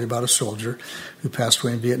compelling story about a soldier who passed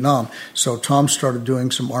away in Vietnam. So Tom started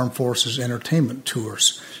doing some armed forces entertainment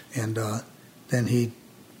tours, and then he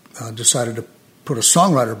decided to put a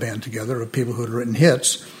songwriter band together of people who had written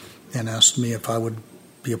hits, and asked me if I would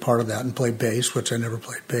be a part of that and play bass, which I never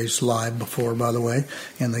played bass live before, by the way.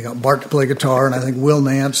 And they got Bart to play guitar, and I think Will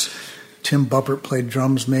Nance, Tim Buppert played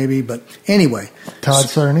drums maybe. But anyway. Todd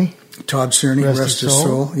Cerny, rest his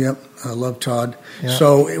soul. Yep, I love Todd. Yep.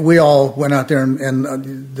 So we all went out there, and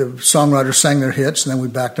the songwriters sang their hits, and then we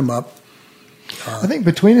backed them up. I think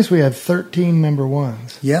between us we had 13 number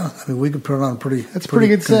ones. Yeah, I mean we could put on a pretty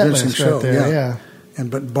good set list show. Right there. Yeah.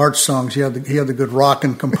 But Bart's songs, he had the good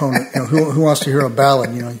rocking component. Who wants to hear a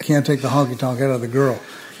ballad? You can't take the honky tonk out of the girl.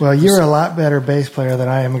 Well, you're a lot better bass player than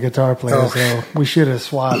I am a guitar player, so we should have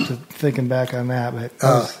swapped. Thinking back on that, but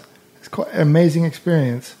it's quite an amazing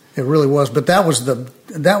experience. It really was. But that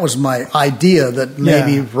was my idea, that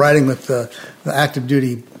maybe riding with the active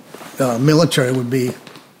duty military would be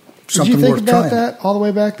something worth trying. Did you think about that all the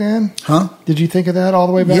way back then? Huh? Did you think of that all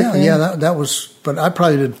the way back then? Yeah, that was. But I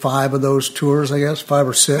probably did 5 of those tours, I guess, 5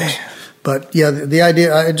 or 6. Man. But yeah, the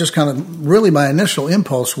idea, I just kind of, really my initial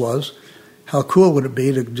impulse was, how cool would it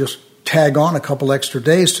be to just tag on a couple extra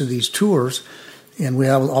days to these tours, and we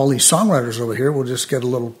have all these songwriters over here. We'll just get a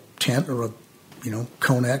little tent or a,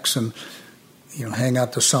 Conex and, hang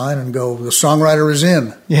out the sign and go, the songwriter is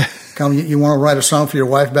in. Yeah. Come, you want to write a song for your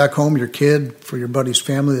wife back home, your kid, for your buddy's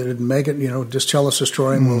family that didn't make it, just tell us a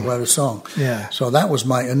story and we'll write a song. Yeah. So that was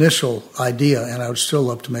my initial idea, and I would still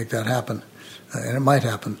love to make that happen. And it might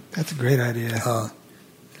happen. That's a great idea.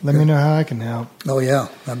 Let me know how I can help. Oh, yeah.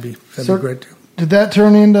 That'd be great too. Did that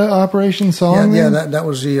turn into Operation Song? Yeah, that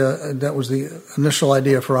was the initial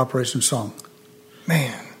idea for Operation Song.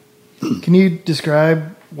 Man. Can you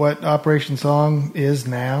describe what Operation Song is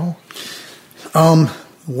now?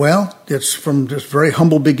 Well, it's from just very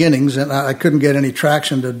humble beginnings, and I couldn't get any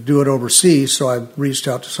traction to do it overseas, so I reached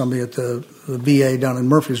out to somebody at the VA down in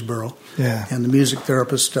Murfreesboro. Yeah. And the music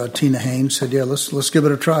therapist, Tina Haynes, said, let's give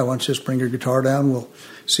it a try. Why don't you just bring your guitar down? We'll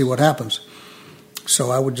see what happens. So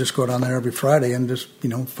I would just go down there every Friday, and just,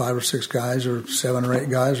 5 or 6 guys or 7 or 8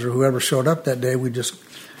 guys or whoever showed up that day, we'd just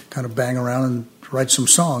kind of bang around and write some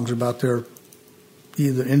songs about their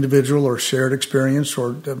either individual or shared experience,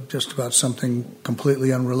 or just about something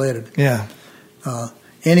completely unrelated. Yeah.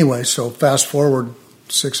 Anyway, so fast forward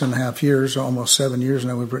 6.5 years, almost 7 years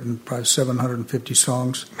now, we've written probably 750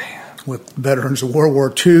 songs. Man. With veterans of World War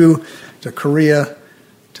II, to Korea,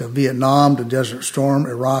 to Vietnam, to Desert Storm,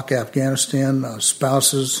 Iraq, Afghanistan,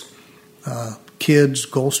 spouses, kids,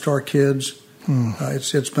 Gold Star kids.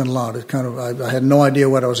 It's been a lot. I had no idea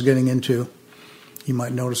what I was getting into. You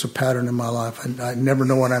might notice a pattern in my life. I never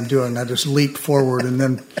know what I'm doing. I just leap forward and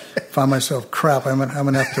then find myself, crap, I'm going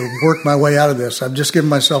to have to work my way out of this. I've just given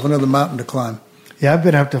myself another mountain to climb. Yeah, I've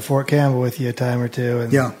been up to Fort Campbell with you a time or two.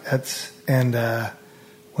 And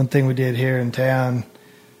one thing we did here in town.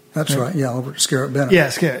 That's right, yeah, over at Scarrett Bennett. Yeah,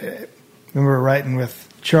 Scarrett. We were writing with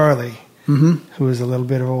Charlie, who was a little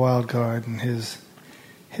bit of a wild card, and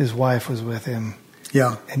his wife was with him.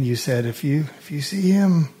 Yeah. And you said, if you see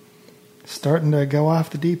him starting to go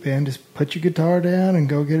off the deep end, just put your guitar down and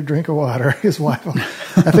go get a drink of water. His wife,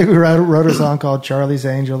 I think we wrote a song called Charlie's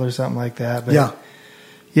Angel or something like that. But yeah.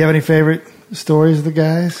 You have any favorite stories of the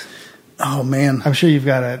guys? Oh, man. I'm sure you've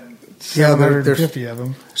got 750 of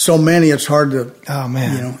them. So many, it's hard to. Oh,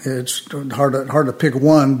 man. It's hard to pick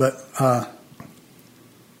one, but probably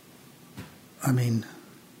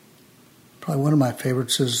one of my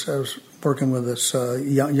favorites is I was working with this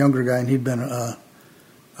younger guy, and he'd been a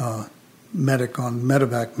medic on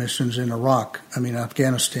medevac missions in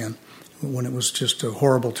Afghanistan, when it was just a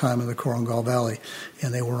horrible time in the Korangal Valley,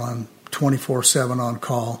 and they were on 24/7 on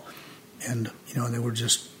call, and they were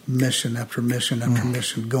just mission after mission after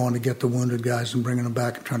mission, going to get the wounded guys and bringing them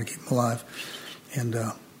back and trying to keep them alive. And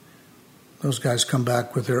those guys come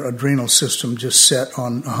back with their adrenal system just set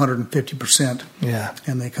on 150%. Yeah.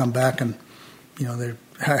 And they come back and, they're,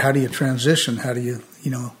 how do you transition? How do you,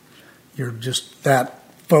 you're just that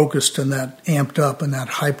focused and that amped up and that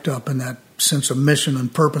hyped up and that sense of mission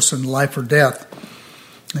and purpose and life or death.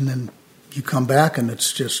 And then you come back and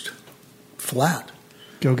it's just flat.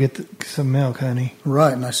 Go get some milk, honey.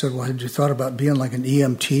 Right. And I said, well, had you thought about being like an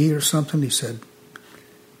EMT or something? He said,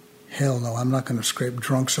 hell no, I'm not going to scrape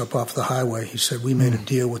drunks up off the highway. He said, we made a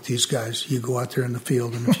deal with these guys. You go out there in the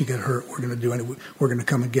field, and if you get hurt, we're going to do anything. We're going to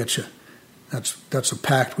come and get you. That's a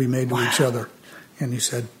pact we made to each other. And he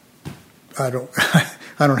said, I don't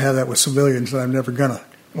have that with civilians, and I'm never going to.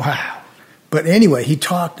 Wow. But anyway, he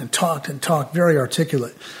talked and talked and talked, very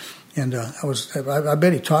articulate. And I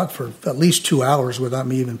bet he talked for at least 2 hours without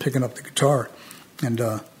me even picking up the guitar. And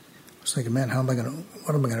I was thinking, man,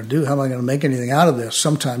 what am I going to do? How am I going to make anything out of this?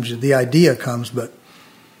 Sometimes the idea comes, but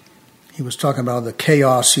he was talking about the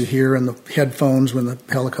chaos you hear in the headphones when the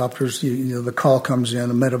helicopters, the call comes in,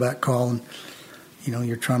 a medevac call, and,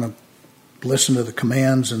 you're trying to listen to the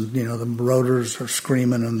commands, and, the rotors are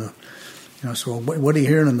screaming, and so what are you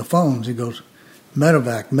hearing in the phones? He goes,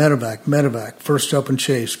 medevac, medevac, medevac, first up and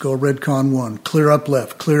chase, go Redcon 1, clear up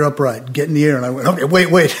left, clear up right, get in the air. And I went, okay,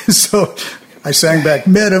 wait. So I sang back,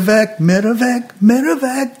 medevac, medevac,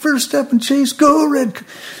 medevac, first up and chase, go Red.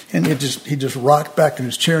 And he just rocked back in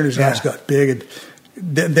his chair and his eyes got big.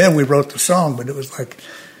 And then we wrote the song, but it was like,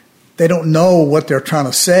 they don't know what they're trying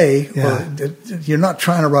to say. Yeah. Or you're not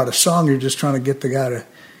trying to write a song, you're just trying to get the guy to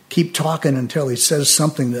keep talking until he says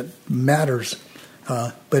something that matters.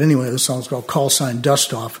 But anyway, the song's called Call Sign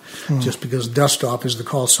Dust Off, just because Dust Off is the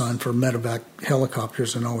call sign for medevac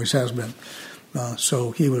helicopters and always has been.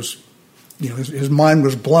 So he was, his mind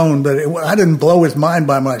was blown, but I didn't blow his mind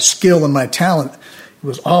by my skill and my talent. It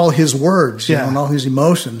was all his words, and all his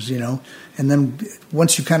emotions, And then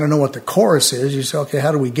once you kind of know what the chorus is, you say, okay,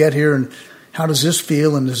 how do we get here, and how does this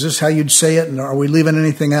feel, and is this how you'd say it, and are we leaving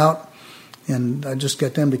anything out? And I just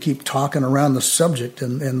get them to keep talking around the subject,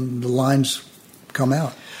 and the lines come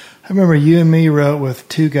out. I remember you and me wrote with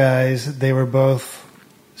two guys. They were both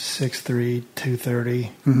 6'3",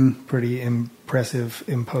 230, pretty impressive,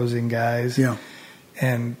 imposing guys. Yeah.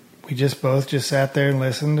 And we both sat there and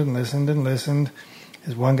listened and listened and listened.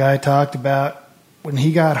 As one guy talked about, when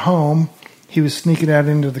he got home, he was sneaking out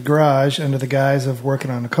into the garage under the guise of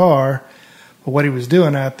working on a car. But what he was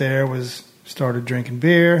doing out there was started drinking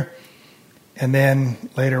beer. And then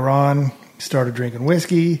later on, started drinking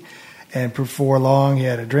whiskey. And before long, he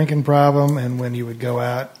had a drinking problem. And when he would go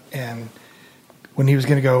out and when he was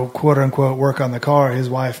going to go, quote unquote, work on the car, his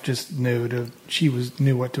wife just knew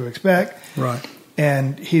what to expect. Right.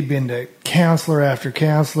 And he'd been to counselor after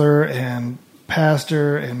counselor and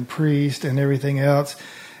pastor and priest and everything else.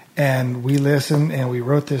 And we listened and we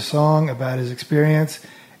wrote this song about his experience.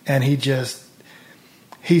 And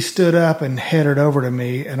he stood up and headed over to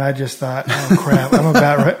me, and I just thought, oh, crap,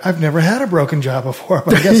 I've never had a broken jaw before,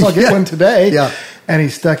 but I guess I'll get one today. Yeah. And he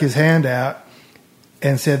stuck his hand out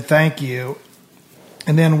and said, thank you.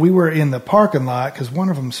 And then we were in the parking lot, because one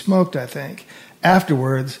of them smoked, I think,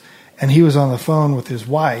 afterwards, and he was on the phone with his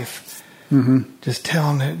wife, just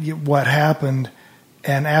telling what happened.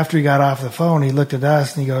 And after he got off the phone, he looked at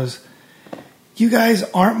us and he goes, you guys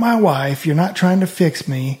aren't my wife. You're not trying to fix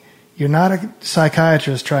me. You're not a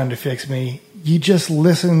psychiatrist trying to fix me. You just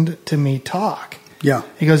listened to me talk. Yeah.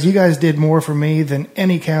 He goes, you guys did more for me than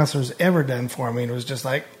any counselor's ever done for me. And it was just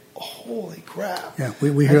like, holy crap. Yeah,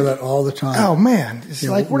 we hear that all the time. Oh, man. It's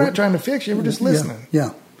like we're not trying to fix you. We're just listening.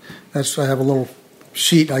 Yeah. I have a little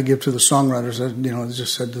sheet I give to the songwriters that, it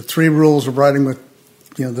just said the 3 rules of writing with,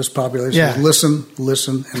 this population is listen,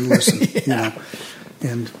 listen, and listen.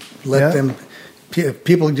 And let them...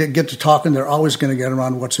 People get to talking, they're always going to get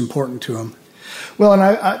around what's important to them. Well,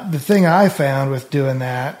 and the thing I found with doing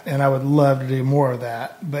that, and I would love to do more of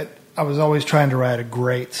that, but I was always trying to write a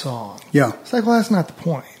great song. Yeah. It's like, well, that's not the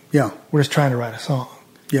point. Yeah. We're just trying to write a song.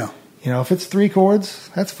 Yeah. If it's 3 chords,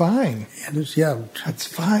 that's fine. That's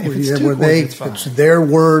fine. If it's 2 chords, it's fine. It's their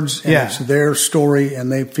words, and it's their story,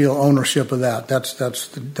 and they feel ownership of that. That's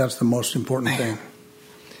the most important thing.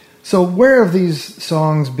 So where have these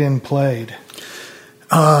songs been played?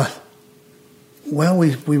 Well,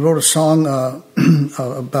 we wrote a song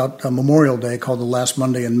about Memorial Day called The Last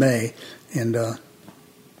Monday in May, and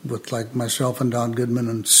with like myself and Don Goodman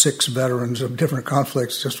and 6 veterans of different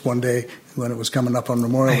conflicts just one day when it was coming up on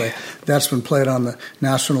Memorial Day. That's been played on the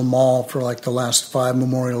National Mall for like the last 5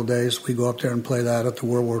 Memorial Days. We go up there and play that at the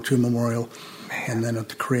World War II Memorial. and then at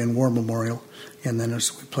the Korean War Memorial. And then we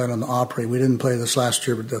played on the Opry. We didn't play this last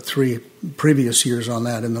year, but the 3 previous years on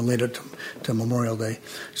that in the lead up to Memorial Day.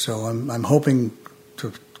 So I'm hoping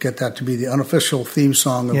to get that to be the unofficial theme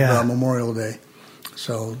song of Memorial Day.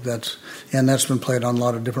 So that's been played on a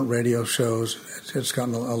lot of different radio shows. It's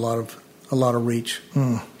gotten a lot of reach.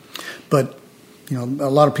 But a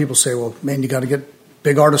lot of people say, "Well, man, you got to get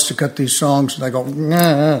big artists to cut these songs." And I go,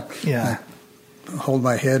 "Nah." Yeah. I hold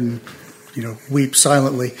my head and weep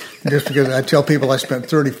silently, just because I tell people I spent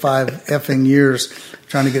 35 effing years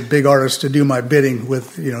trying to get big artists to do my bidding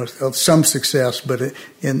with, some success. But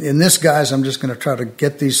in this, guys, I'm just going to try to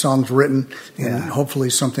get these songs written, and hopefully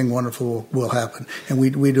something wonderful will happen. And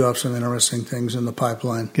we do have some interesting things in the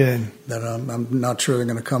pipeline. Good. That I'm not sure they're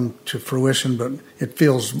going to come to fruition, but it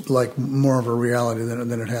feels like more of a reality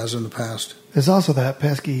than it has in the past. There's also that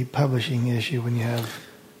pesky publishing issue when you have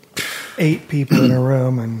 8 people in a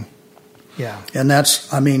room and... Yeah. And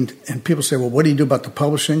and people say, well, what do you do about the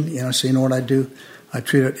publishing? I say, you know what I do? I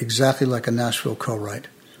treat it exactly like a Nashville co-write.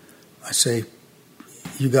 I say,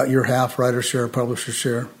 you got your half, writer share, publisher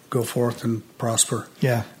share, go forth and prosper.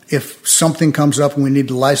 Yeah. If something comes up and we need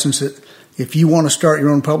to license it, if you want to start your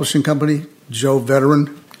own publishing company, Joe,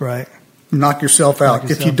 veteran, right, knock yourself out.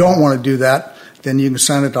 If you don't want to do that, then you can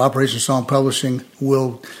sign it to Operation Song Publishing.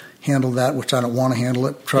 We'll handle that, which I don't want to handle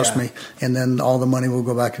it, trust me, and then all the money will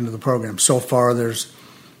go back into the program. So far, there's,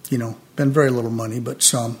 been very little money, but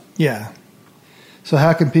some. Yeah. So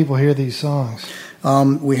how can people hear these songs?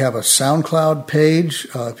 We have a SoundCloud page.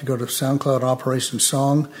 If you go to SoundCloud Operation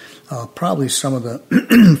Song, probably some of the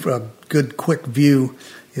good quick view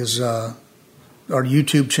is our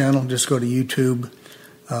YouTube channel. Just go to YouTube,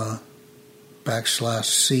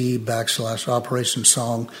 /C/Operation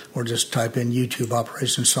Song, or just type in YouTube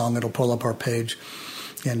Operation Song. It'll pull up our page,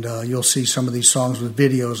 and you'll see some of these songs with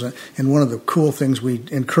videos. And one of the cool things we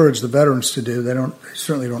encourage the veterans to do, they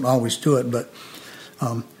certainly don't always do it, but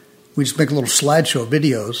we just make a little slideshow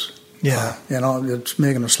videos. Yeah. It's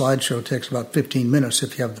making a slideshow takes about 15 minutes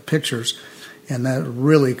if you have the pictures, and that's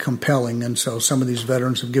really compelling. And so some of these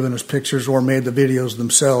veterans have given us pictures or made the videos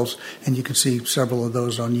themselves, and you can see several of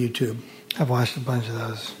those on YouTube. I've watched a bunch of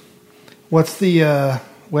those. What's the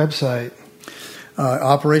website?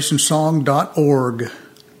 Operationsong.org.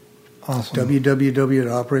 Awesome.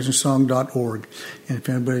 www.operationsong.org. And if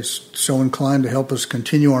anybody's so inclined to help us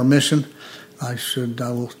continue our mission, I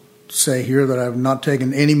will say here that I have not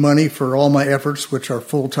taken any money for all my efforts, which are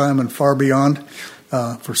full-time and far beyond,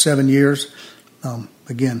 for 7 years.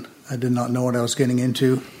 Again, I did not know what I was getting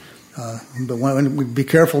into. But be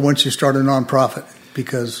careful once you start a nonprofit,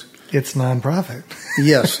 because... It's nonprofit.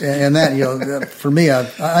 Yes, and that, for me,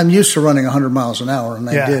 I'm used to running 100 miles an hour, and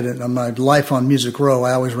I did it. In my life on Music Row,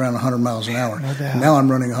 I always ran 100 miles an hour. No doubt. Now I'm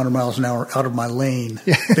running 100 miles an hour out of my lane.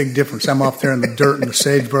 Big difference. I'm off there in the dirt and the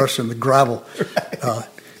sagebrush and the gravel. Right.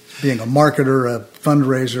 Being a marketer, a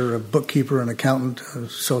fundraiser, a bookkeeper, an accountant,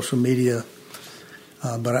 social media.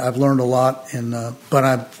 But I've learned a lot, but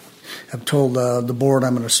I've told the board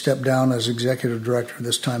I'm going to step down as executive director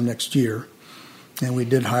this time next year. And we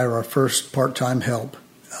did hire our first part-time help,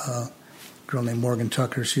 a girl named Morgan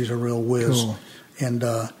Tucker. She's a real whiz. Cool. And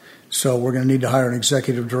so we're going to need to hire an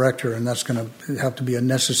executive director, and that's going to have to be a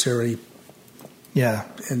necessary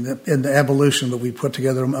in the evolution. But we put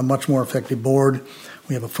together a much more effective board.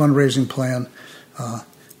 We have a fundraising plan,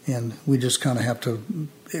 and we just kind of have to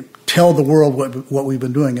tell the world what we've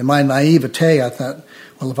been doing. In my naivete, I thought,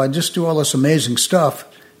 well, if I just do all this amazing stuff,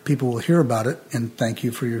 people will hear about it, and thank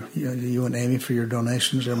you for you and Amy for your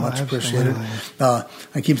donations. They're much appreciated. I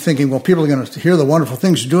keep thinking, well, people are going to hear the wonderful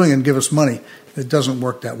things you're doing and give us money. It doesn't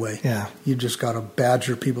work that way. Yeah. You just got to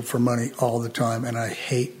badger people for money all the time, and I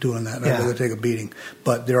hate doing that. I'd rather take a beating.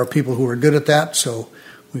 But there are people who are good at that, so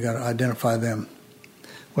we got to identify them.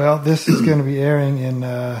 Well, this is going to be airing in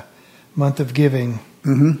month of giving,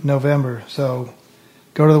 November. So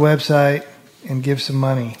go to the website and give some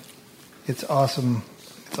money. It's awesome.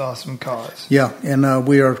 It's an awesome cause. Yeah, and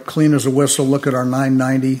we are clean as a whistle. Look at our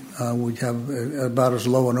 990. We have about as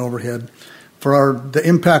low an overhead for the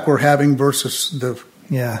impact we're having versus the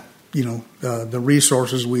the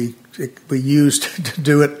resources we use to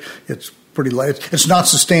do it. It's pretty light. It's not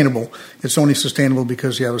sustainable. It's only sustainable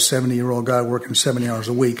because you have a 70-year-old guy working 70 hours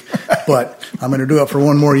a week. But I'm going to do it for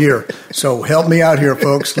one more year. So help me out here,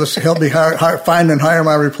 folks. Let's help me find and hire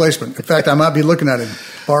my replacement. In fact, I might be looking at him,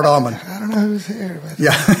 Bart Allman. I don't know who's here. But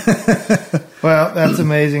yeah. Well, that's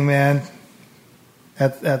amazing, man.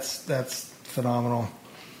 That's phenomenal.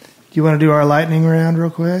 Do you want to do our lightning round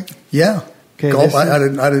real quick? Yeah. Okay. I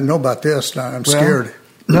didn't know about this. I'm scared.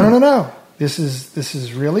 No. This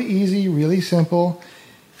is really easy, really simple.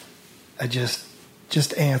 I just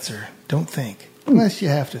answer. Don't think. Unless you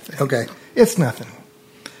have to think. Okay. It's nothing.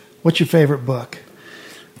 What's your favorite book?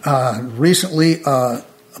 Recently, a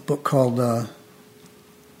book called A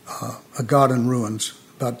God in Ruins,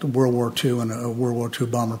 about World War II and a World War II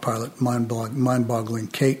bomber pilot, mind-boggling.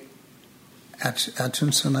 Kate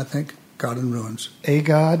Atkinson, I think, God in Ruins. A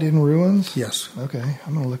God in Ruins? Yes. Okay,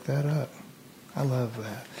 I'm going to look that up. I love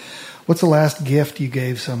that. What's the last gift you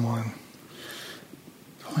gave someone?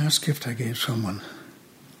 The last gift I gave someone.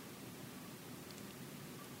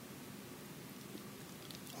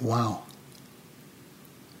 Wow.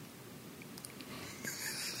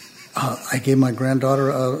 I gave my granddaughter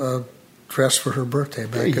a dress for her birthday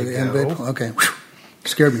back at the end of April. Okay. Whew.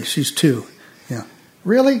 Scared me. She's 2. Yeah.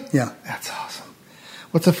 Really? Yeah. That's awesome.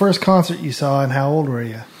 What's the first concert you saw and how old were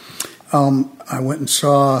you? I went and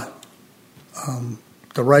saw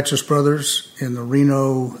the Righteous Brothers in the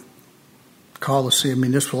Reno Coliseum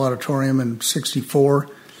Municipal Auditorium in '64.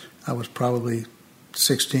 I was probably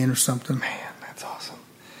 16 or something. Man, that's awesome.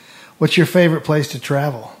 What's your favorite place to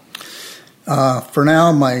travel? For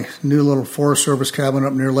now, my new little Forest Service cabin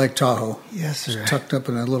up near Lake Tahoe. Yes, sir. It's tucked up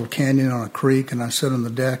in a little canyon on a creek, and I sit on the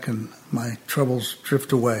deck, and my troubles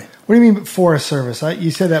drift away. What do you mean Forest Service?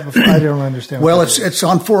 You said that before. I don't understand. Well, it's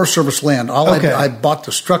on Forest Service land. I bought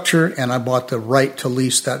the structure, and I bought the right to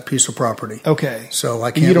lease that piece of property. Okay. So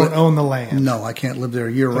I can't. You don't own the land. No, I can't live there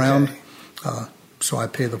year round. So I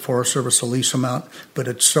pay the Forest Service a lease amount, but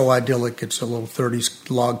it's so idyllic. It's a little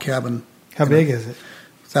 30s log cabin. How big is it?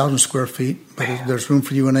 1,000 square feet, but there's room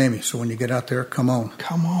for you and Amy. So when you get out there, come on.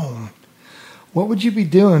 Come on. What would you be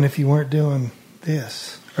doing if you weren't doing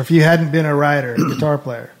this? Or if you hadn't been a writer, guitar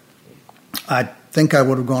player? I think I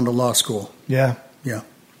would have gone to law school. Yeah? Yeah.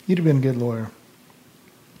 You'd have been a good lawyer.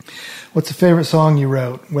 What's the favorite song you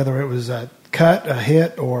wrote, whether it was a cut, a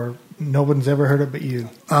hit, or no one's ever heard it but you?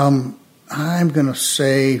 I'm going to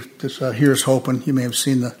say this. Here's Hopin'. You may have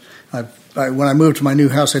seen when I moved to my new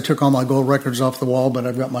house, I took all my gold records off the wall, but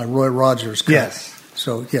I've got my Roy Rogers cut. Yes.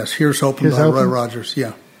 So, yes, Here's Hopin' by Roy Rogers.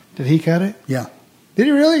 Yeah. Did he cut it? Yeah. Did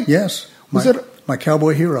he really? Yes. My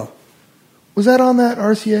Cowboy Hero. Was that on that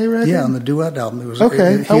RCA record? Yeah, on the duet album. It was,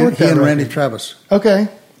 okay. He and Randy Travis. Okay.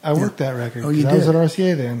 I worked that record. Oh, you did? I was at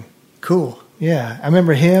RCA then. Cool. Yeah. I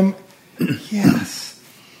remember him. Yes.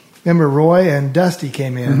 Remember Roy and Dusty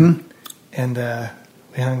came in, and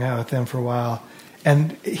we hung out with them for a while.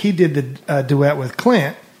 And he did the duet with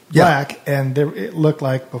Clint Black, and it looked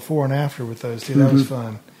like before and after with those two. That was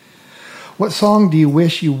fun. What song do you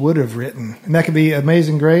wish you would have written? And that could be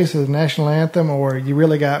Amazing Grace or the National Anthem, or You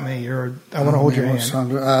Really Got Me, or I Want to Hold Your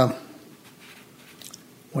Hand.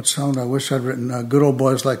 What song I wish I'd written? Good Old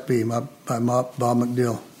Boys Like Me by Bob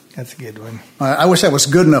McDill. That's a good one. I wish I was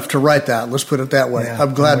good enough to write that. Let's put it that way. Yeah,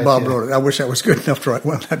 I'm glad Bob wrote it. I wish I was good enough to write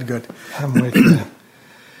one that good. I'm with you.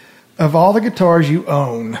 Of all the guitars you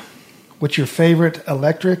own, what's your favorite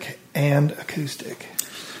electric and acoustic?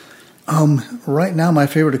 Right now, my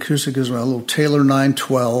favorite acoustic is my little Taylor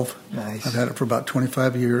 912. Nice. I've had it for about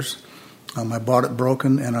 25 years. I bought it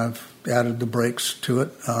broken, and I've added the brakes to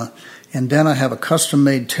it. And then I have a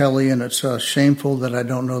custom-made Telly, and it's shameful that I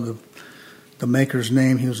don't know the maker's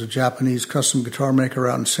name. He was a Japanese custom guitar maker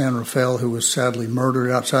out in San Rafael who was sadly murdered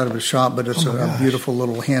outside of his shop, but it's a beautiful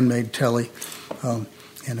little handmade Telly.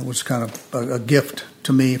 And it was kind of a gift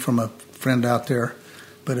to me from a friend out there,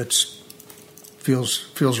 but it's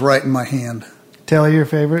feels right in my hand. Telly, your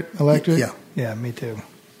favorite electric? Yeah. Yeah, me too.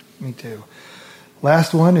 Me too.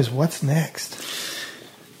 Last one is what's next?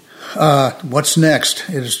 What's next?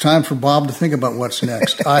 It is time for Bob to think about what's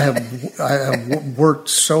next. I have worked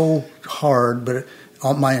so hard, but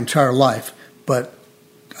all my entire life. But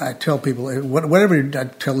I tell people, whatever I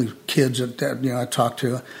tell kids that I talk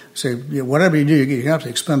to, I say, whatever you do, you have to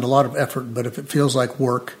expend a lot of effort. But if it feels like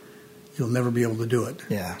work, you'll never be able to do it.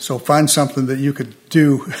 Yeah. So find something that you could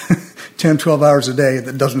do 10, 12 hours a day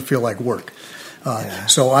that doesn't feel like work.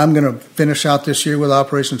 So I'm going to finish out this year with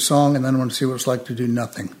Operation Song, and then I'm going to see what it's like to do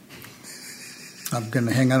nothing. I'm going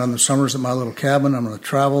to hang out in the summers at my little cabin. I'm going to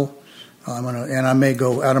travel. And I may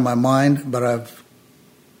go out of my mind, but I've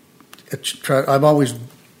always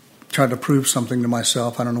tried to prove something to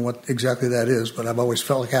myself. I don't know what exactly that is, but I've always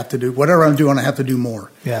felt like I have to do whatever I'm doing. I have to do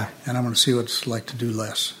more. Yeah. And I'm going to see what it's like to do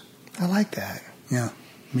less. I like that. Yeah.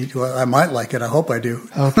 Me too. I might like it. I hope I do.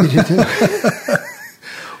 I hope you do too.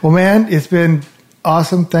 Well, man, it's been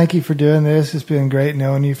awesome. Thank you for doing this. It's been great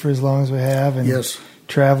knowing you for as long as we have, and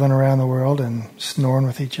traveling around the world and snoring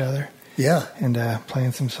with each other. Yeah. And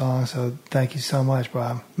playing some songs. So thank you so much,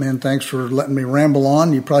 Bob. Man, thanks for letting me ramble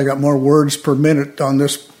on. You probably got more words per minute on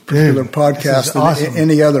this particular podcast than awesome.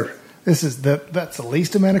 any other. That's the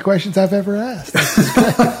least amount of questions I've ever asked.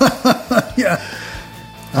 Yeah.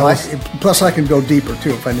 Plus, I can go deeper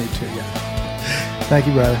too if I need to. Yeah. Thank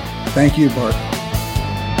you, brother. Thank you, Bart.